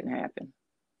that didn't happen.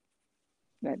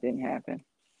 That didn't happen.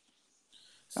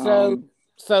 So, Um,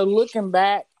 so looking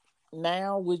back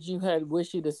now, would you had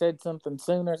wish you'd have said something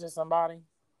sooner to somebody?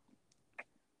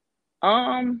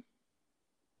 um,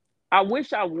 I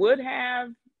wish I would have,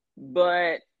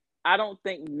 but I don't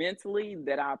think mentally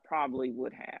that I probably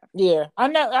would have. Yeah, I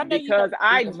know you got because to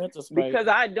be in I the mental space. because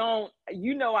I don't,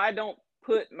 I don't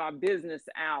put my business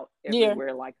out Yeah,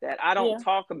 everywhere like that. I don't yeah.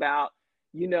 talk about,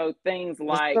 things The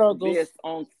like this struggles.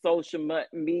 on social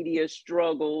media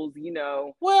struggles,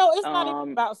 Well, it's not even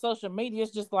um about social media.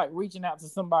 It's just like reaching out to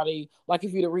somebody. Like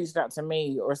if you'd have reached out to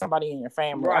me or somebody in your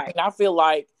family. I mean,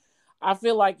 right. I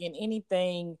feel like in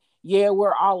anything, yeah,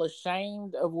 we're all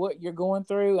ashamed of what you're going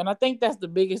through, and I think that's the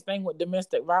biggest thing with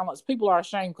domestic violence. People are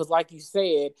ashamed because, like you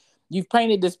said, you've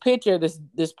painted this picture, this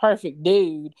perfect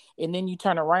dude, and then you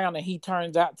turn around and he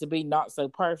turns out to be not so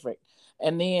perfect,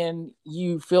 and then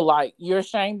you feel like you're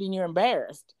ashamed and you're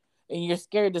embarrassed and you're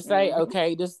scared to say, Hmm.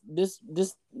 okay, this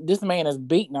man is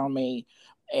beating on me,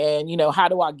 and how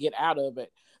do I get out of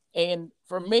it? And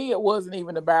for me, it wasn't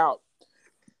even about,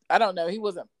 I don't know, he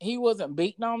wasn't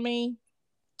beating on me.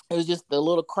 It was just the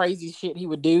little crazy shit he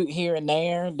would do here and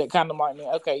there that kind of like me,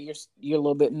 okay, you're a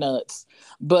little bit nuts,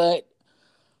 but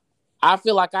I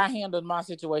feel like I handled my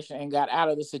situation and got out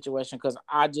of the situation because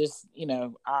I just,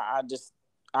 I just,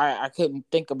 I couldn't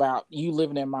think about you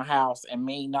living in my house and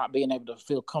me not being able to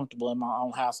feel comfortable in my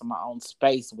own house and my own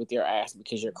space with your ass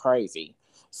because you're crazy.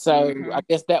 So I Hmm.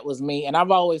 guess that was me. And I've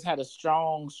always had a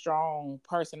strong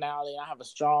personality. I have a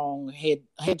strong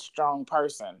headstrong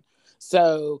person.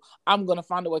 So I'm gonna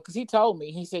find a way. Because he told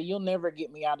me, he said, "You'll never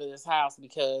get me out of this house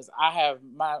because I have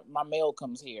my mail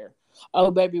comes here."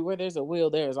 Oh, baby, where there's a will,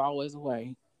 there's always a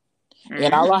way.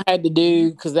 And all I had to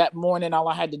do, because that morning, all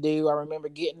I had to do, I remember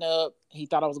getting up. He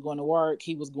thought I was going to work.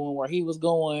 He was going where he was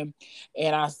going.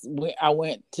 And I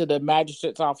went to the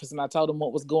magistrate's office and I told them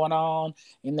what was going on.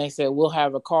 And they said, we'll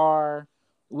have a car.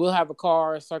 We'll have a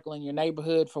car circling your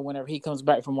neighborhood for whenever he comes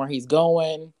back from where he's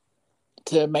going,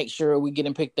 to make sure we get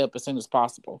him picked up as soon as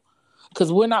possible.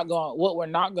 Because what we're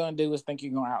not going to do is think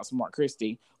you're going to outsmart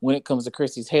Christy when it comes to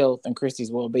Christy's health and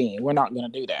Christy's well-being. We're not going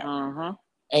to do that.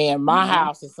 And my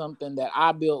house is something that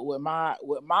I built with my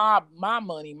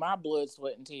money, my blood,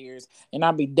 sweat, and tears. And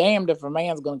I'd be damned if a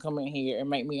man's going to come in here and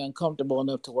make me uncomfortable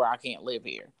enough to where I can't live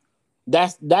here.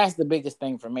 That's the biggest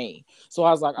thing for me. So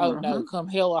I was like, oh no, come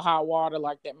hell or high water,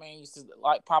 like that man used to,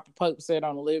 like Papa Pope said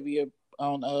on Olivia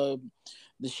on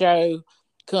the show,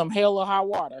 come hell or high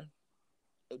water.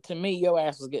 To me, your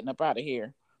ass was getting up out of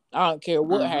here. I don't care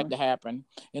what had to happen.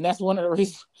 And that's one of the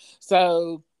reasons.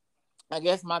 So I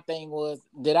guess my thing was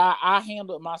that I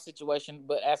handled my situation,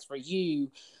 but as for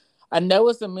you, I know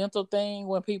it's a mental thing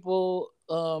when people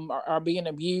are being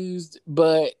abused,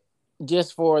 but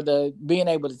just for the being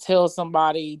able to tell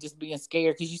somebody, just being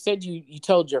scared, because you said you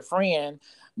told your friend,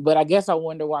 but I guess I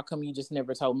wonder why come you just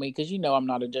never told me, because you know I'm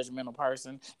not a judgmental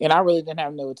person, and I really didn't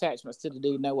have no attachments to the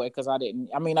dude, no way, because I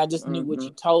just knew what you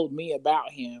told me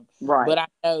about him, but I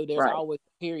know there's always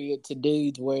a period to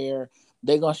dudes where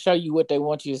they're going to show you what they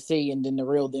want you to see, and then the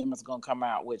real them is going to come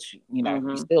out, which, you know,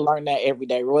 you still learn that every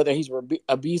day, whether he's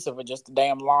abusive or just a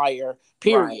damn liar,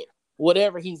 period.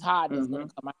 Whatever he's hiding is going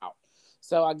to come out.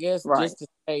 So I guess just to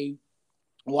say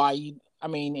why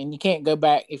and you can't go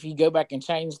back. If you go back and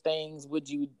change things, would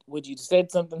you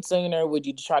said something sooner? Would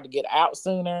you try to get out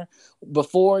sooner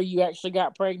before you actually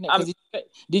got pregnant?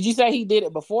 Did you say he did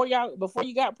it before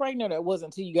you got pregnant, or it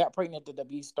wasn't until you got pregnant that the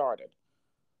abuse started?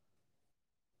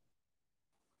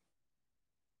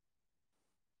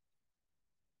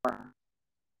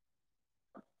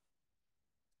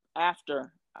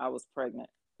 After I was pregnant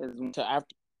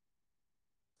after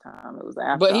time. It was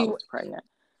after I was pregnant.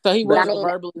 So he wasn't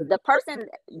verbally the person.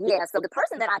 Yeah. So the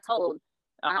person that I told,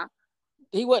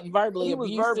 he wasn't verbally he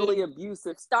abusive. was verbally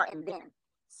abusive starting then.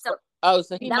 So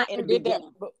he never did that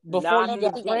before you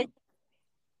got pregnant.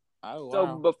 Oh wow. So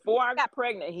before I got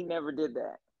pregnant, he never did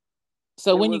that.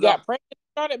 So when you got pregnant, it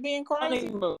started being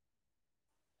crazy.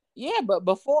 Yeah, but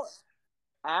before,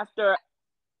 after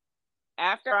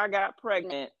I got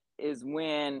pregnant is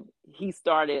when he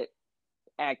started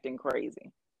acting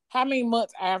crazy. How many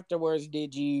months afterwards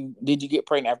did you get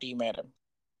pregnant after you met him?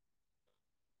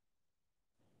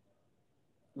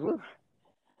 3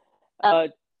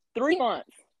 months.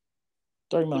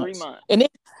 3 months. 3 months.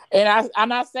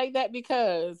 And I say that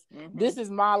because this is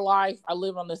my life. I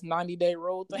live on this 90-day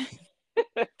rule thing.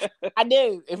 I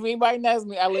do. If anybody knows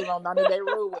me, I live on 90-day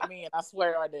rule with me, and I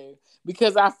swear I do.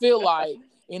 Because I feel like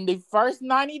in the first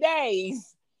 90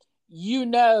 days, you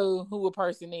know who a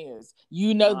person is.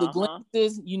 You know the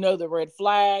glimpses, you know the red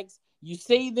flags. You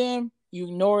see them, you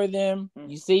ignore them.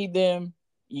 You see them,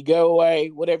 you go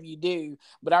away, whatever you do.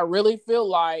 But I really feel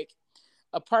like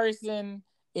a person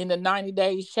in the 90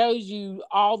 days shows you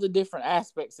all the different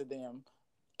aspects of them.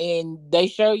 And they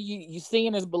show you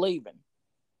seeing is believing.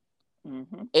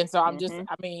 And so I'm just,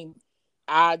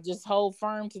 I just hold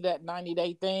firm to that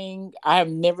 90-day thing. I have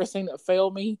never seen it fail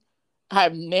me. I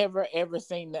have never, ever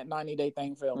seen that 90-day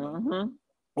thing fail me.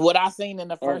 What I seen in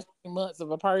the first 3 months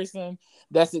of a person,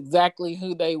 that's exactly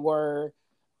who they were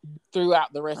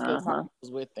throughout the rest of the time I was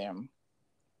with them.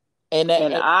 Go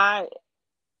ahead.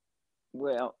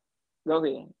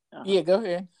 Yeah, go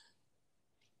ahead.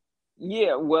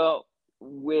 Yeah, well,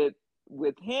 with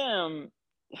him,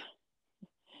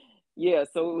 yeah,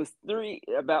 so it was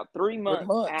about 3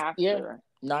 months after. Yeah,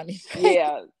 90.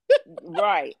 Yeah,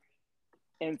 right.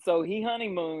 And so he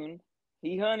honeymooned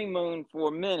for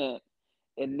a minute,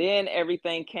 and then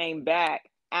everything came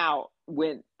back out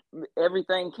when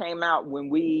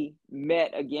we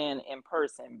met again in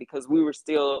person, because we were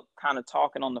still kind of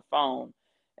talking on the phone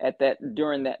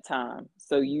during that time.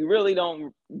 So you really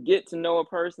don't get to know a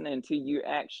person until you're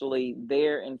actually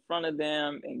there in front of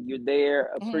them, and you're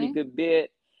there a pretty good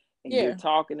bit, and you're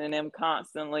talking to them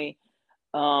constantly.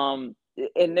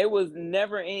 And there was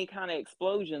never any kind of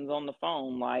explosions on the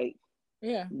phone, like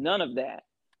none of that.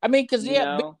 I mean, because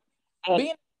being in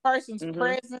a person's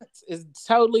presence is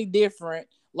totally different.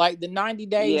 Like the 90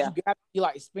 days, you got to be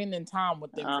like spending time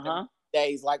with them for the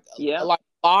days, like a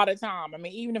lot of time. I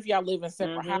mean, even if y'all live in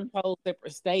separate households,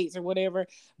 separate states, or whatever,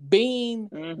 being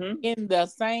in the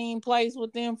same place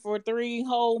with them for 3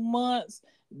 whole months,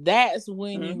 that's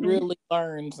when you really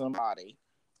learn somebody.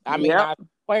 I mean, I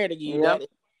swear to you that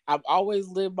I've always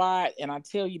lived by it, and I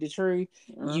tell you the truth.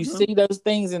 You Mm-hmm. see those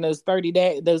things in those 30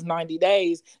 days, those 90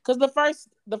 days, because the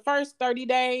first 30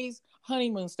 days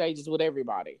honeymoon stages with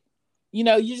everybody.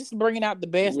 You're just bringing out the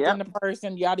best in Yep. the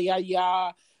person, yada yada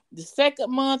yada. The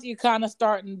second month, you're kind of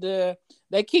starting to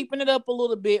they keeping it up a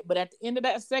little bit, but at the end of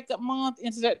that second month,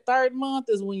 into that third month,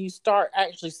 is when you start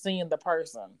actually seeing the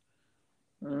person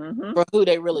Mm-hmm. for who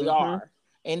they really Mm-hmm. are.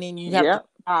 And then you have to Yep.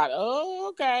 decide, oh,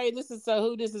 okay, this is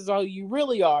who you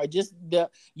really are.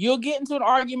 You'll get into an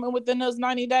argument within those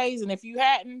 90 days, and if you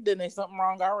hadn't, then there's something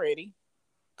wrong already.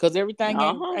 Because everything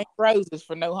ain't, Uh-huh. ain't roses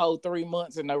for no whole 3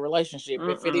 months in no relationship.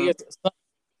 If it is, Mm-mm.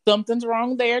 something's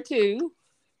wrong there too.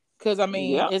 Because I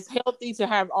mean, Yep. it's healthy to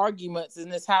have arguments,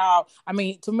 and it's how I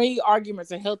mean, to me,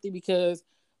 arguments are healthy because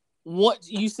once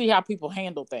you see how people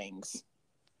handle things,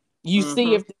 you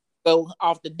see Mm-hmm. if they go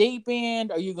off the deep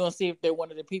end, or you're gonna see if they're one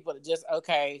of the people that just,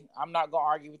 okay, I'm not gonna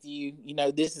argue with you.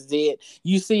 This is it.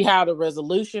 You see how the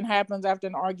resolution happens after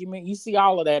an argument. You see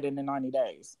all of that in the 90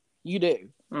 days. You do,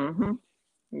 Mm-hmm.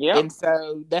 Yep. and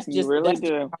so that's You just really that's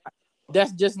just do.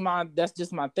 that's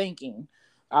just my thinking.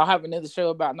 I'll have another show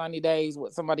about 90 days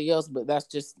with somebody else, but that's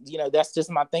just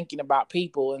my thinking about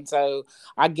people. And so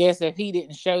I guess if he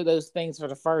didn't show those things for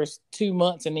the first 2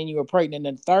 months and then you were pregnant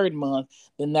in the third month,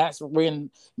 then that's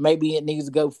when maybe it needs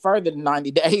to go further than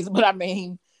 90 days. But I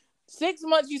mean, 6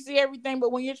 months you see everything,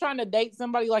 but when you're trying to date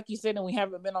somebody, like you said, and we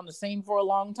haven't been on the scene for a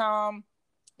long time,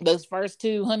 those first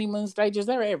two honeymoon stages,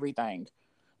 they're everything.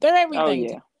 They're Oh everything.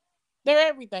 yeah. They're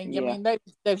everything. I Yeah. mean,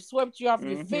 they've swept you off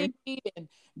your Mm-hmm. feet and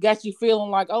got you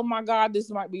feeling like, oh my God, this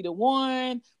might be the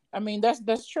one. I mean,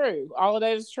 that's true. All of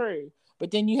that is true. But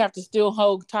then you have to still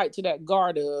hold tight to that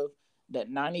guard of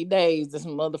that 90 days. This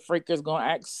mother freaker is gonna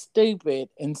act stupid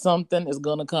and something is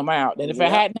gonna come out. And if it Yep.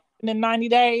 hadn't happened in 90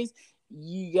 days,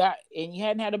 you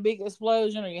hadn't had a big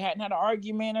explosion or you hadn't had an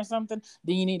argument or something,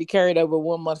 then you need to carry it over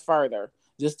 1 month further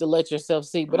just to let yourself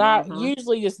see. But I Mm-hmm.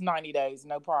 usually it's 90 days,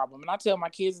 no problem. And I tell my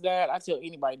kids that. I tell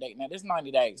anybody dating that it's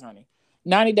 90 days, honey.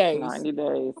 90 days. 90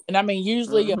 days. And I mean,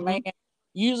 Mm-hmm.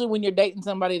 usually when you're dating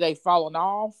somebody, they've fallen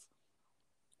off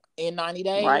in 90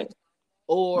 days, Right.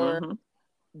 or Mm-hmm.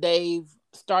 they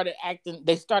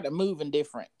started moving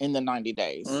different in the 90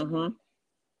 days. Mm-hmm.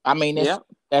 I mean, Yep.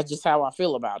 that's just how I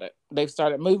feel about it. They've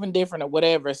started moving different or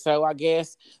whatever. So I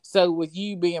guess with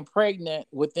you being pregnant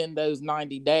within those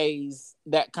 90 days,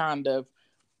 that kind of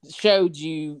showed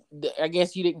you. I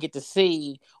guess you didn't get to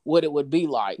see what it would be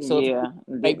like. So if you Yeah.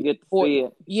 Didn't maybe get to see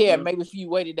it. Mm. maybe if you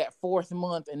waited that fourth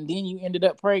month and then you ended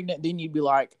up pregnant, then you'd be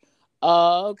like,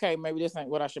 okay, maybe this ain't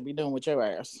what I should be doing with your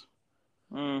ass.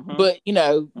 Mm-hmm. But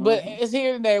but Mm-hmm. it's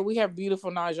here and there. We have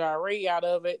beautiful Najee out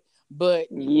of it, but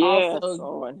Yes.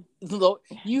 also Oh,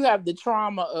 you have the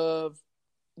trauma of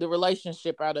the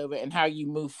relationship out of it and how you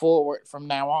move forward from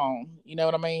now on. You know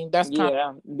what I mean? yeah. That's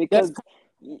Because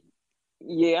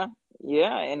yeah,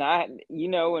 yeah, and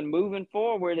and moving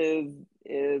forward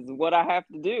is what I have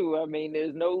to do. I mean,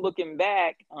 there's no looking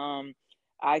back.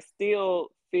 I still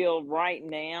feel right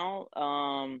now,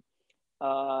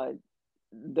 uh,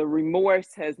 the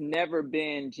remorse has never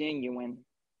been genuine,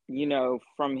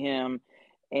 from him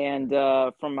and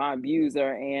from my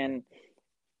abuser, and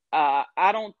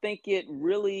I don't think it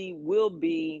really will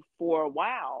be for a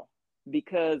while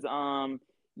because, I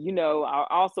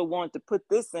also want to put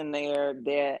this in there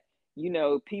that,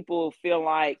 people feel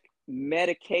like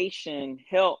medication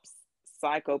helps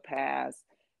psychopaths,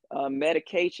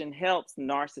 medication helps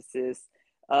narcissists.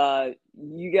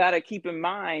 You got to keep in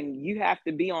mind, you have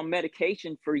to be on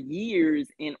medication for years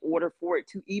in order for it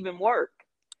to even work,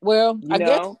 well, you I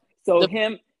guess know? So the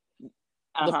him,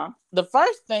 uh the huh, the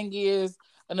first thing is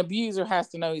an abuser has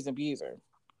to know he's an abuser.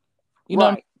 You know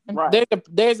what right, I mean? right.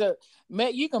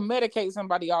 You can medicate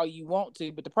somebody all you want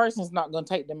to, but the person's not going to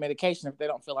take the medication if they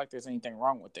don't feel like there's anything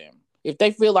wrong with them. If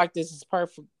they feel like this is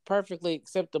perfectly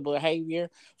acceptable behavior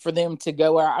for them to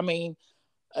go out. I mean,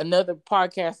 another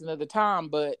podcast another time,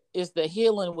 but it's the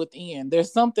healing within.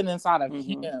 There's something inside of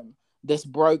Mm-hmm. him that's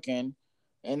broken.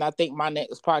 And I think my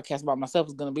next podcast about myself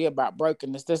is going to be about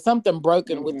brokenness. There's something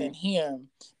broken Mm-hmm. within him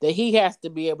that he has to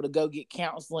be able to go get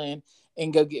counseling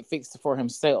and go get fixed for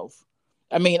himself.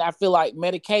 I mean, I feel like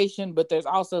medication, but there's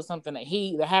also something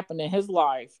that happened in his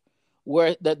life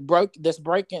where that's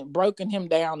broken him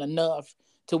down enough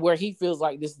to where he feels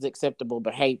like this is acceptable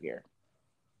behavior.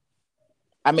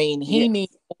 I mean, he Yes,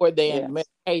 needs more than yes.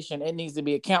 medication. It needs to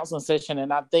be a counseling session,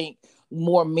 and I think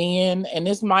more men, and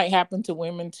this might happen to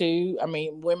women too. I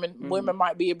mean, Mm-hmm. women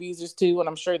might be abusers too, and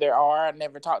I'm sure there are. I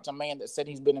never talked to a man that said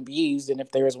he's been abused, and if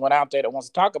there is one out there that wants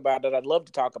to talk about it, I'd love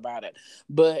to talk about it.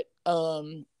 But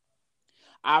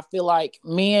I feel like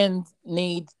men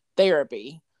need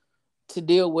therapy. to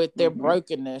deal with their Mm-hmm.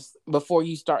 brokenness before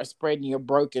you start spreading your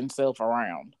broken self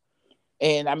around.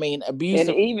 And I mean, And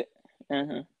abusive, even,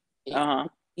 uh-huh. Uh-huh.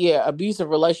 yeah, abusive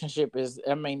relationship is,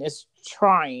 I mean, it's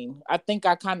trying. I think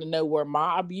I kind of know where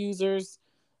my abusers,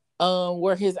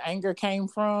 where his anger came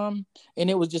from, and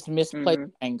it was just misplaced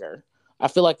Mm-hmm. anger. I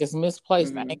feel like it's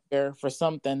misplaced Mm-hmm. anger for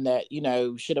something that,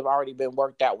 should have already been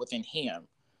worked out within him.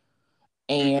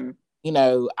 And,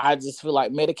 Mm-hmm. I just feel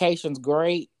like medication's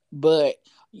great, but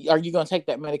are you going to take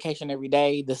that medication every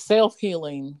day? The self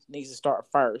healing needs to start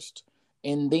first,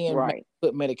 and then Right.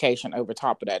 put medication over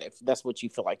top of that if that's what you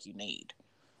feel like you need.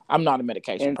 I'm not a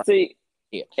medication And person. see,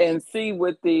 Yeah.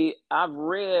 with the, I've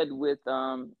read with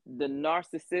the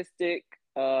narcissistic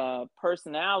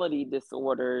personality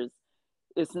disorders,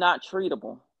 it's not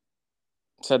treatable.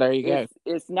 So there you go.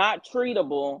 It's not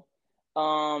treatable.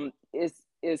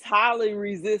 It's highly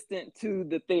resistant to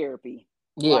the therapy.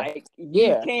 Yeah. Like, you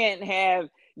Yeah. can't have,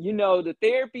 the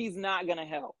therapy's not gonna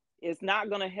help. It's not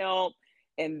gonna help.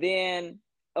 And then,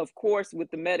 of course, with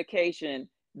the medication,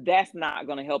 that's not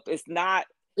gonna help. It's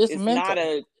it's not mental.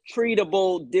 a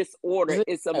treatable disorder. It's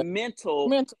It's a mental,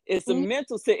 mental.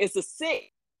 Mhm. it's a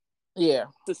sick, Yeah.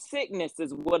 it's a sickness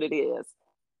is what it is.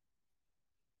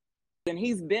 And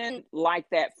he's been like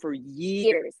that for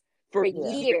years. For Yeah.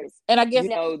 years. And I guess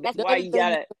That's the why other you thing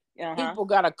is gotta, uh-huh. people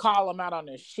gotta call them out on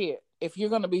their shit. If you're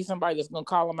gonna be somebody that's gonna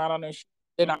call them out on their shit,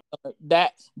 then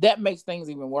that makes things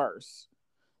even worse.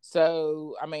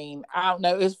 So I mean, I don't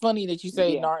know. It's funny that you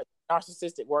say Yeah.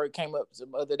 narcissistic word came up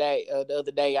some other day. The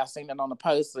other day, I seen it on the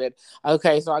post that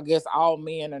okay, so I guess all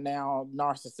men are now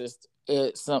narcissists.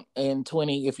 Some in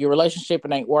 20. If your relationship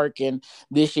ain't working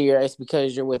this year, it's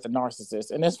because you're with a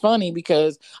narcissist. And it's funny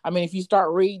because I mean, if you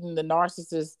start reading the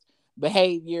narcissist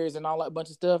behaviors and all that bunch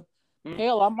of stuff,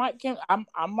 hell, I might can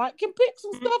pick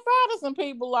some stuff out of some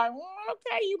people. Like, well,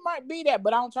 okay, you might be that,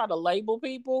 but I don't try to label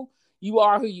people. You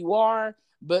are who you are.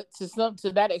 But to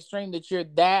that extreme that you're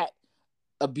that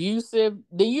abusive,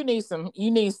 then you need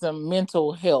some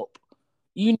mental help.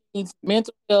 You need some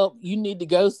mental help. You need to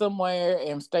go somewhere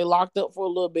and stay locked up for a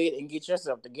little bit and get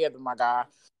yourself together, my guy.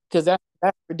 Because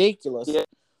that's ridiculous. Yeah.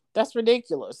 That's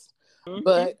ridiculous. Mm-hmm.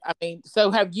 But I mean,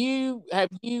 so have you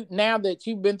now that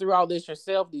you've been through all this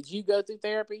yourself? Did you go through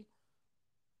therapy?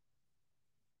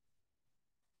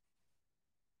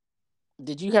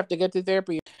 Did you have to go through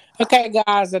therapy? Okay,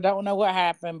 guys, I don't know what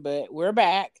happened, but we're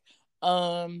back.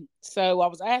 So I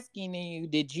was asking you,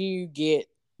 did you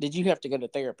have to go to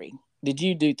therapy? Did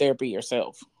you do therapy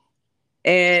yourself?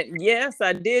 And yes,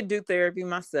 I did do therapy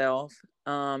myself.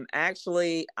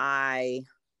 Actually, I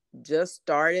just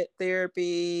started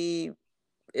therapy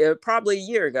probably a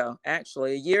year ago.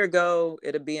 Actually, a year ago,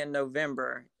 it'll be in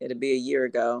November. It'll be a year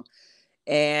ago.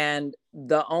 And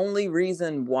the only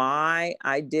reason why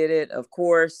I did it, of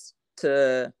course,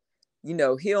 to,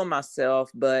 heal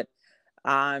myself, but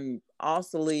I'm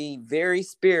also very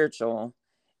spiritual.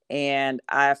 And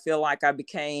I feel like I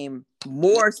became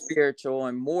more spiritual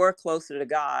and more closer to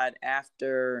God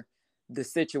after the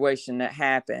situation that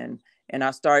happened. And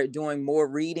I started doing more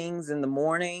readings in the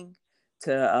morning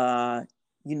to,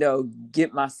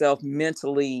 get myself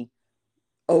mentally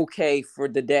okay for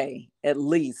the day, at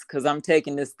least, because I'm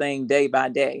taking this thing day by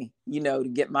day, to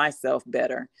get myself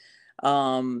better.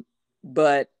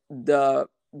 But the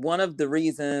one of the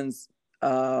reasons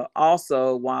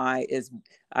also why is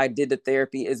I did the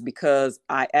therapy is because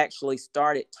I actually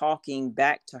started talking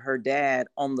back to her dad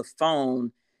on the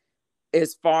phone,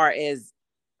 as far as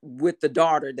with the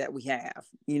daughter that we have,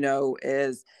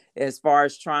 as far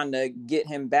as trying to get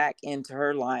him back into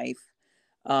her life.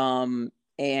 And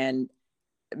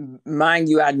mind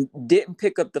you, I didn't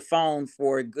pick up the phone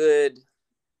for a good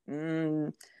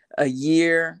a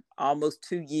year, almost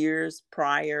 2 years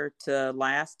prior to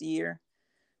last year.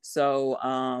 So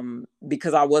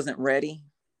because I wasn't ready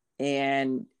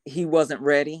and he wasn't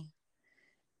ready,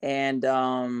 and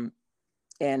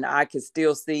I could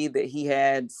still see that he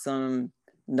had some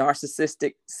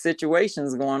narcissistic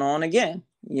situations going on again.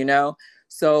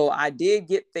 So I did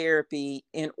get therapy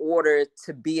in order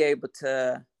to be able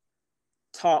to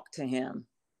talk to him.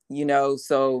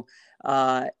 So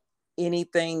uh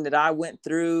anything that I went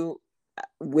through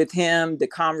with him, the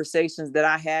conversations that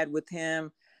I had with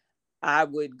him, I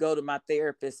would go to my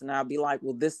therapist and I'll be like,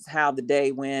 well, this is how the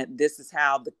day went. This is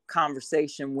how the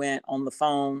conversation went on the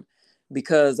phone,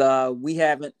 because we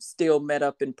haven't still met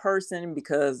up in person,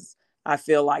 because I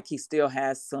feel like he still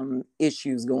has some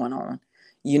issues going on,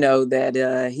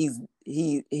 that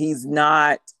he's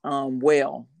not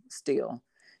well still,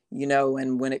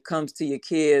 and when it comes to your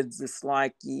kids, it's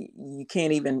like you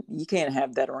can't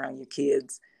have that around your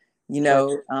kids, You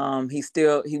know,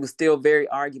 he was still very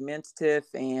argumentative,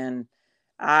 and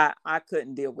I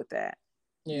couldn't deal with that.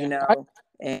 You Yeah. know,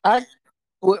 and I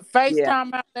with yeah,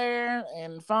 FaceTime out there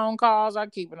and phone calls, I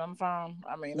keep it on the phone.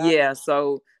 I mean, yeah.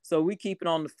 So we keep it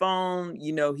on the phone.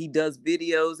 You know, he does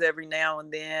videos every now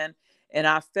and then, and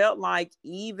I felt like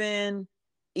even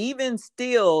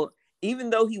still,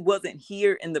 even though he wasn't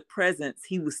here in the presence,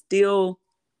 he was still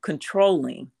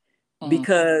controlling mm,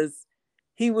 because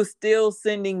he was still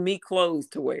sending me clothes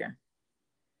to wear.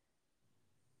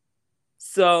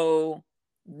 So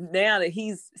now that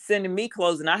he's sending me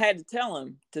clothes, and I had to tell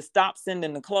him to stop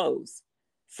sending the clothes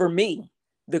for me.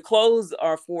 The clothes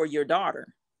are for your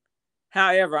daughter.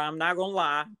 However, I'm not gonna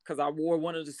lie, because I wore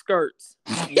one of the skirts,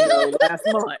 last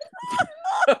month.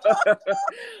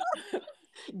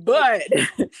 But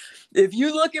if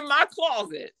you look in my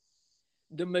closet,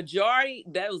 the majority,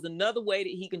 that was another way that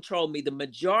he controlled me. The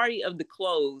majority of the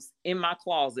clothes in my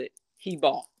closet, he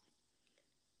bought.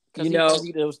 because he wanted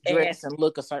you to dress and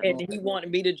look a certain and way. he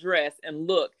wanted me to dress and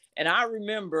look. And I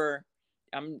remember,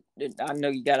 I know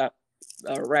you gotta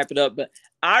wrap it up, but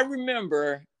I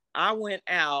remember I went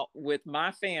out with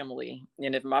my family,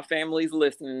 and if my family's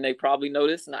listening, they probably know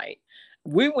this night.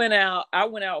 We went out. I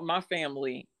went out with my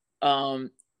family,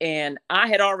 and I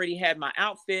had already had my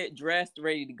outfit dressed,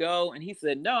 ready to go. And he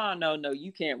said, "No, no, no,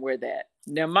 you can't wear that."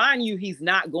 Now, mind you, he's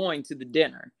not going to the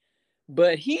dinner,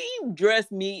 but he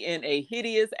dressed me in a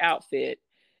hideous outfit.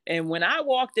 And when I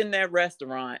walked in that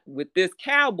restaurant with this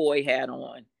cowboy hat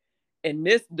on and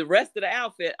the rest of the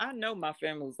outfit, I know my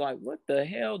family was like, "What the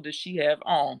hell does she have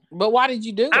on?" But why did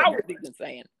you do I it? was even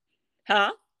saying,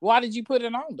 huh? Why did you put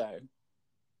it on though?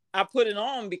 I put it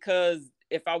on because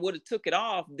if I would have took it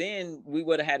off, then we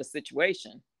would have had a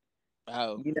situation.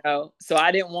 Oh, So I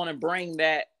didn't want to bring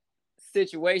that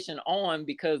situation on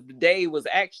because the day was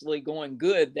actually going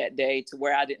good that day to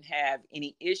where I didn't have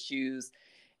any issues.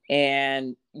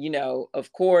 And,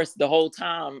 of course, the whole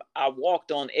time I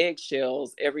walked on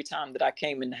eggshells every time that I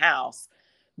came in the house.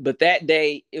 But that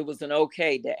day, it was an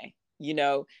okay day,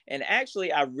 and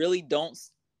actually, I really don't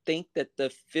think that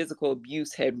the physical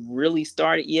abuse had really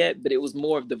started yet, but it was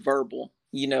more of the verbal,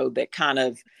 that kind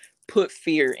of put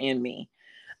fear in me.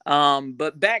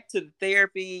 But back to the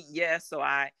therapy, yes. So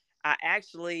I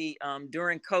actually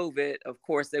during COVID, of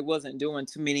course, they wasn't doing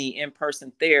too many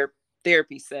in-person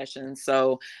therapy sessions.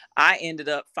 So I ended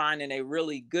up finding a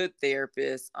really good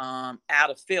therapist out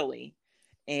of Philly,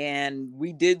 and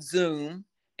we did Zoom.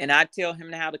 And I tell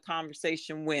him how the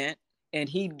conversation went, and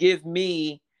he'd give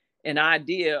me an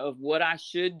idea of what I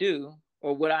should do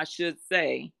or what I should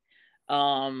say.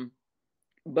 Um,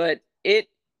 but it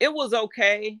was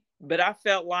okay, but I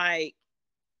felt like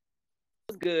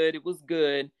it was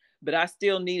good, but I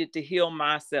still needed to heal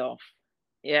myself.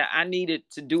 Yeah, I needed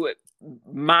to do it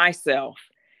myself,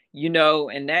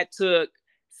 and that took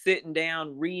sitting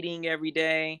down, reading every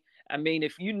day. I mean,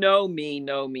 if you know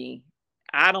me,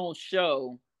 I don't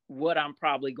show what I'm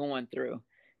probably going through.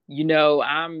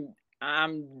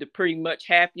 I'm the pretty much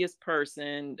happiest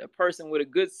person, a person with a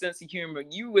good sense of humor.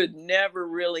 You would never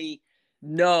really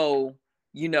know,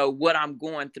 what I'm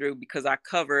going through because I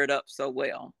cover it up so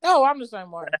well. oh, I'm the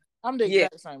same way. I'm the Yeah.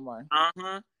 exact same way.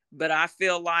 But I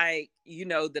feel like,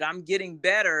 that I'm getting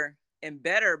better and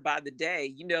better by the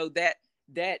day.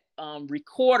 That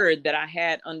recorder that I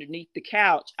had underneath the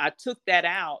couch, I took that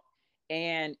out.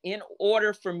 And in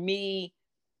order for me,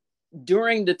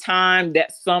 during the time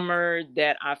that summer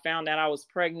that I found out I was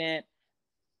pregnant,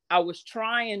 I was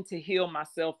trying to heal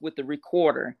myself with the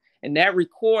recorder. And that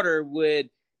recorder would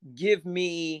give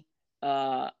me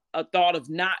a thought of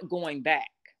not going back.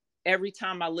 Every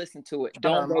time I listen to it,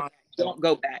 don't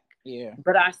go back. Yeah.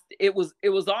 But it was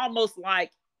almost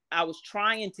like I was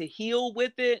trying to heal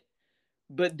with it,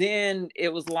 but then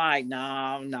it was like, no,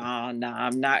 I'm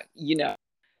not,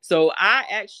 So I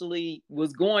actually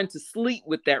was going to sleep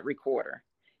with that recorder,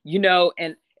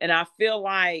 and I feel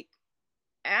like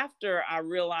after I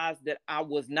realized that I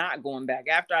was not going back,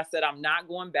 after I said, I'm not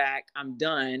going back, I'm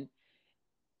done,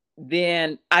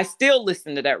 then I still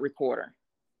listened to that recorder.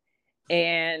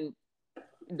 And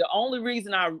the only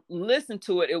reason I listened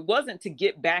to it, it wasn't to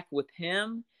get back with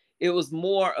him. It was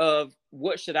more of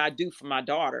what should I do for my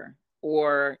daughter?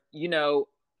 Or,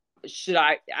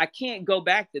 I can't go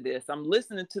back to this. I'm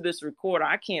listening to this recorder.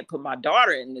 I can't put my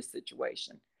daughter in this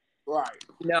situation. Right.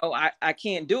 I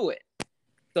can't do it.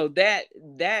 So that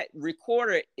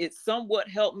recorder, it somewhat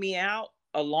helped me out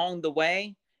along the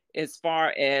way as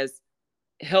far as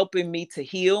helping me to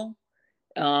heal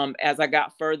as I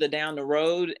got further down the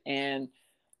road. And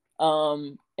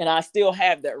And I still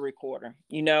have that recorder,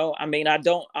 I mean, I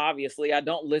don't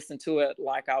listen to it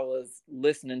like I was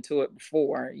listening to it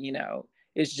before,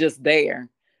 it's just there.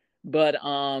 But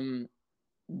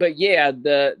yeah,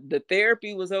 the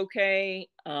therapy was okay.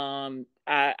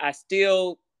 I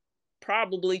still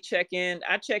probably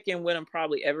I check in with him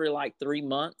probably every like 3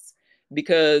 months,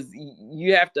 because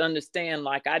you have to understand,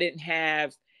 like, I didn't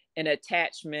have an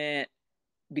attachment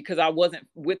because I wasn't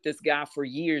with this guy for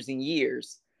years and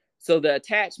years. So the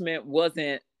attachment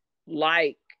wasn't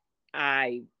like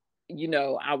I,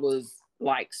 I was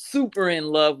like super in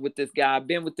love with this guy. I've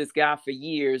been with this guy for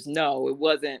years. No, it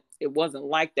wasn't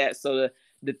like that. So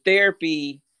the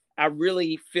therapy, I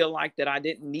really feel like that I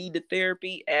didn't need the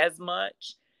therapy as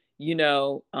much.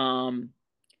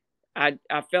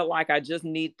 I felt like I just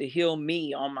need to heal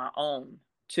me on my own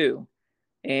too.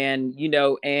 And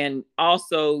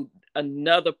also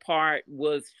another part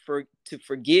was to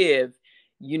forgive,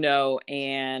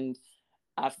 and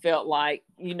I felt like,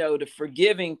 the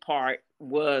forgiving part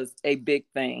was a big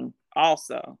thing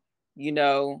also,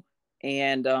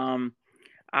 and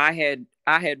I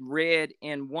had read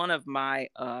in one of my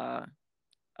uh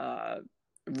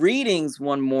readings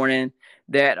one morning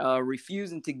that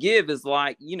refusing to give is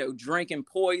like, drinking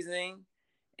poison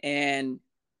and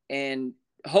and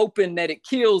hoping that it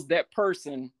kills that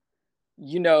person,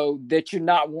 that you're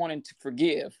not wanting to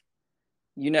forgive,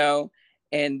 you know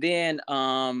and then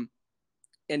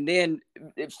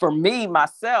for me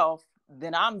myself,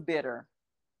 then I'm bitter.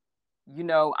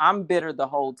 I'm bitter the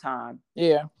whole time.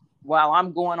 Yeah. While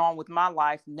I'm going on with my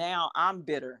life now, I'm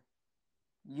bitter.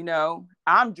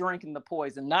 I'm drinking the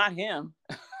poison, not him.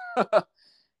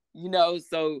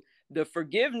 So the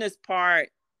forgiveness part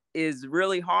is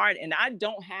really hard, and I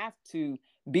don't have to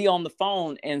be on the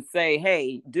phone and say,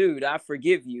 hey dude, I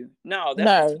forgive you. No, that's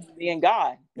No. between me and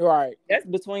God. Right. That's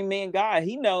between me and God.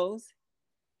 He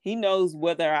knows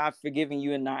whether I've forgiven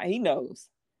you or not. He knows.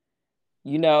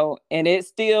 And it's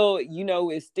still,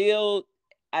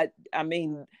 I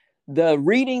mean, the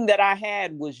reading that I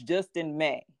had was just in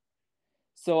May.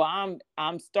 So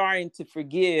I'm starting to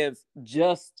forgive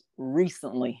just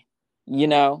recently,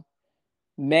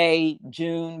 May,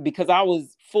 June, because I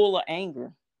was full of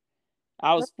anger.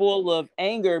 I was full of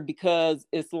anger because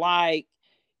it's like,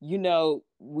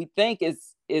 we think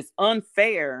it's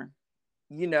unfair,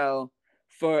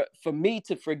 for me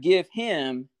to forgive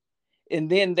him, and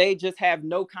then they just have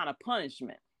no kind of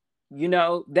punishment.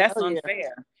 That's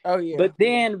unfair. Oh yeah. But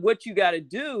then what you got to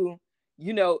do,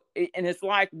 and it's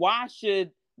like, why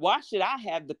should I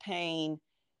have the pain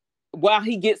while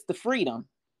he gets the freedom?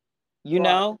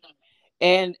 Right.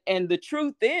 And the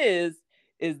truth is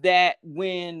that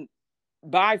when,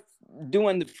 by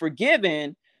doing the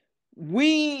forgiving,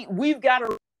 we've got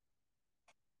to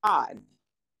God.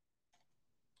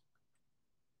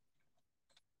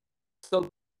 So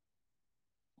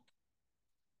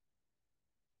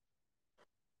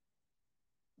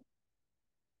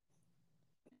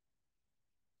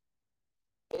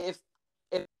if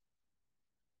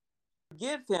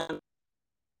give him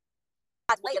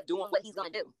God's way of doing what he's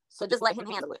going to do. So just let him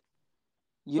handle it.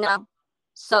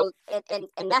 So and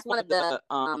that's one of the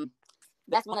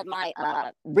that's one of my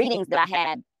readings that I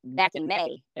had back in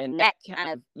May, and that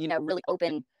kind of really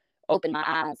opened my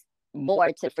eyes more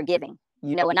to forgiving,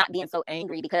 and not being so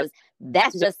angry, because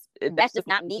that's just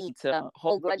not me to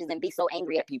hold grudges and be so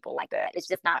angry at people like that. It's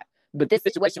just not. But this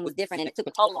situation was different, and it took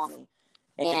a toll on me,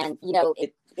 and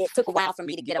it took a while for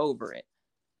me to get over it.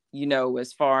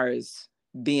 As far as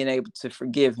being able to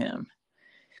forgive him.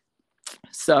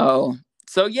 So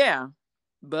yeah,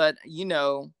 but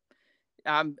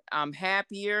I'm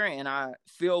happier and I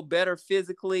feel better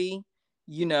physically,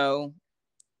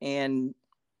 and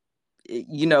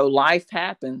life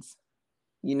happens,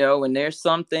 and there's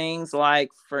some things, like,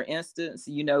 for instance,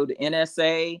 the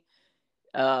NSA,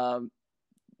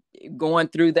 going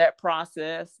through that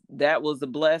process, that was a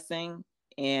blessing.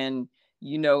 And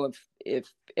if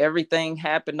everything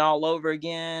happened all over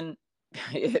again,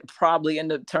 it probably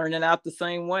ended up turning out the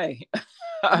same way.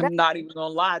 I'm not even gonna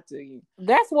lie to you.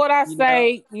 That's what I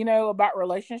say, about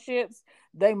relationships.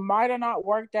 They might have not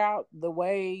worked out the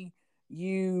way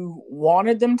you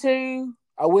wanted them to.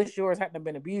 I wish yours hadn't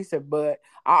been abusive, but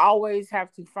I always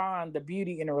have to find the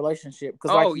beauty in a relationship.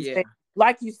 Because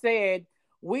like you said,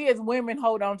 we as women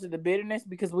hold on to the bitterness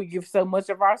because we give so much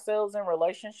of ourselves in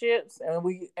relationships, and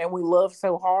we love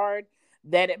so hard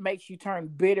that it makes you turn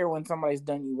bitter when somebody's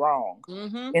done you wrong.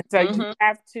 Mm-hmm. And so you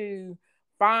have to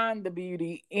find the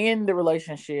beauty in the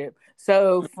relationship.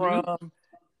 So from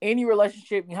any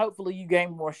relationship, hopefully you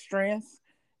gain more strength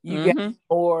You get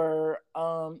more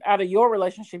out of your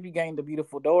relationship. You gained a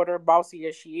beautiful daughter, bossy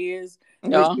as she is.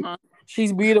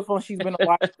 She's beautiful. She's been a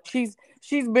lot. She's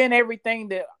been everything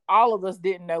that all of us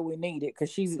didn't know we needed, because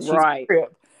she's Right.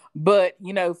 tripped. But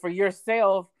for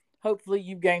yourself, hopefully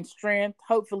you've gained strength.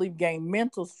 Hopefully you've gained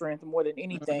mental strength more than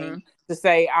anything, to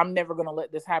say, I'm never going to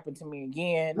let this happen to me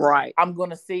again. Right. I'm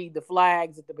going to see the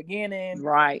flags at the beginning.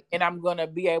 Right. And I'm going to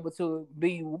be able to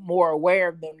be more aware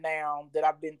of them now that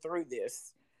I've been through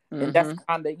this. And that's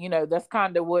kind of,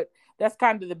 that's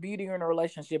kind of the beauty in a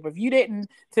relationship. If you didn't,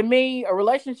 to me, a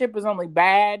relationship is only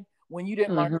bad when you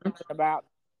didn't learn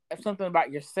something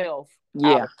about yourself.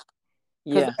 Yeah.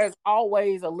 Because there's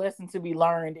always a lesson to be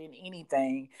learned in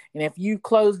anything. And if you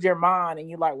closed your mind and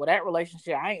you're like, well, that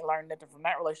relationship, I ain't learned nothing from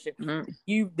that relationship,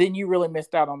 then you really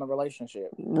missed out on the relationship.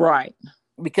 Right.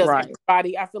 Because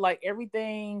everybody, I feel like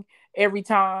everything, every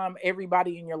time,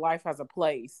 everybody in your life has a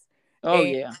place. Oh,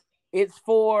 and it's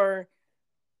for,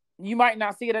 you might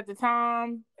not see it at the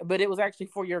time, but it was actually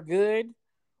for your good,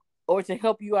 or to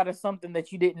help you out of something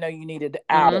that you didn't know you needed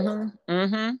out of.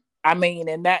 I mean,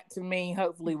 and that to me,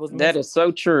 hopefully was that is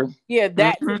so true. Yeah,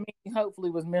 that to me, hopefully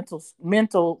was mental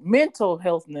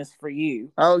healthness for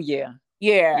you. Oh yeah.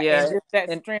 And just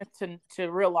that strength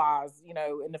to realize,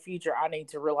 in the future, I need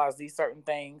to realize these certain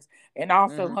things, and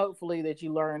also hopefully that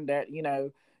you learn that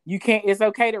you can't. It's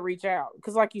okay to reach out,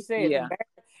 because, like you said,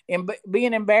 and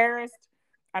being embarrassed.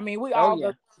 I mean, we all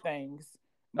go through things.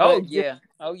 Just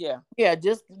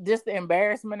the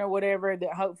embarrassment or whatever,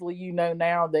 that hopefully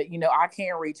now that I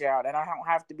can reach out, and I don't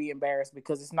have to be embarrassed,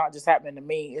 because it's not just happening to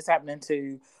me, it's happening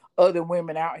to other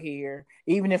women out here.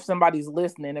 Even if somebody's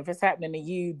listening, if it's happening to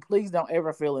you, please don't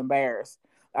ever feel embarrassed.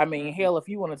 I mean, hell, if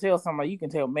you want to tell somebody, you can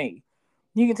tell me.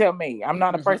 I'm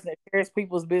not a person that shares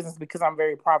people's business, because I'm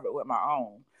very private with my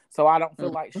own. So I don't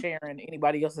feel like sharing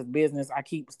anybody else's business. I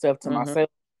keep stuff to myself,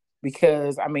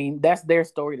 because I mean, that's their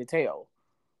story to tell.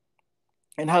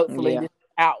 And hopefully this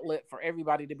outlet for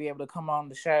everybody to be able to come on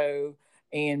the show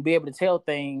and be able to tell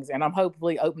things. And I'm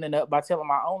hopefully opening up, by telling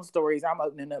my own stories, I'm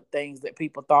opening up things that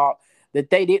people thought that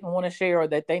they didn't want to share, or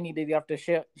that they needed to get off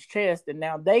their chest, and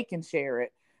now they can share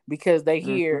it, because they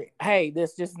hear, hey,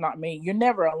 this just not me. You're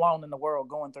never alone in the world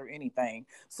going through anything.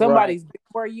 Somebody's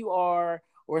where you are,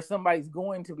 or somebody's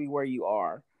going to be where you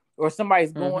are, or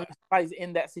somebody's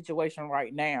in that situation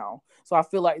right now. So I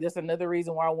feel like that's another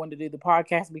reason why I wanted to do the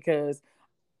podcast, because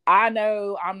I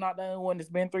know I'm not the only one that's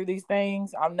been through these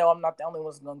things. I know I'm not the only one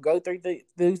that's going to go through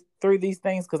these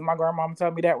things, because my grandmama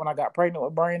told me that when I got pregnant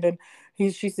with Brandon.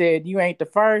 She said, you ain't the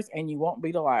first and you won't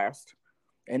be the last.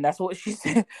 And that's what she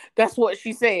said. That's what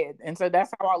she said. And so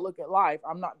that's how I look at life.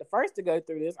 I'm not the first to go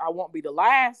through this. I won't be the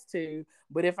last to.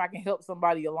 But if I can help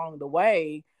somebody along the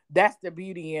way, that's the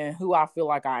beauty in who I feel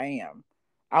like I am.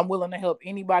 I'm willing to help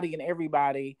anybody and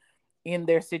everybody in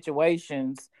their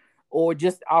situations, or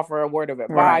just offer a word of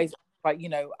advice. Like,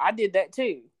 I did that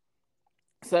too.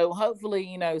 So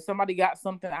hopefully, somebody got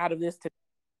something out of this, to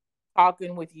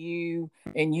talking with you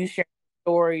and you share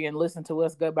your story and listen to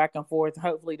us go back and forth.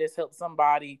 Hopefully this helped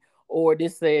somebody, or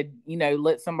this said,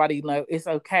 let somebody know it's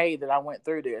okay that I went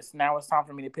through this. Now it's time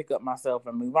for me to pick up myself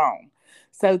and move on.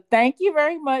 So thank you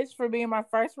very much for being my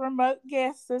first remote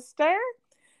guest, sister.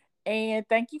 And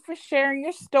thank you for sharing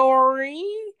your story.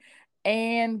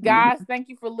 And guys, thank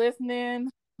you for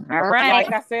listening. All right.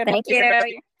 Like I said, thank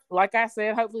you. Like I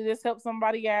said, hopefully this helps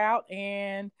somebody out.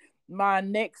 And my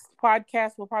next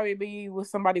podcast will probably be with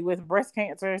somebody with breast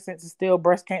cancer, since it's still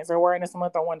Breast Cancer Awareness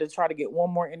Month. I wanted to try to get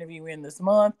one more interview in this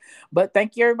month. But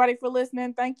thank you, everybody, for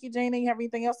listening. Thank you, Gina. You have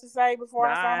anything else to say before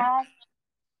I sign off?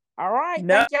 All right.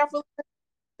 No.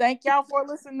 Thank y'all for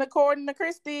listening to According to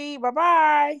Christy.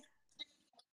 Bye-bye.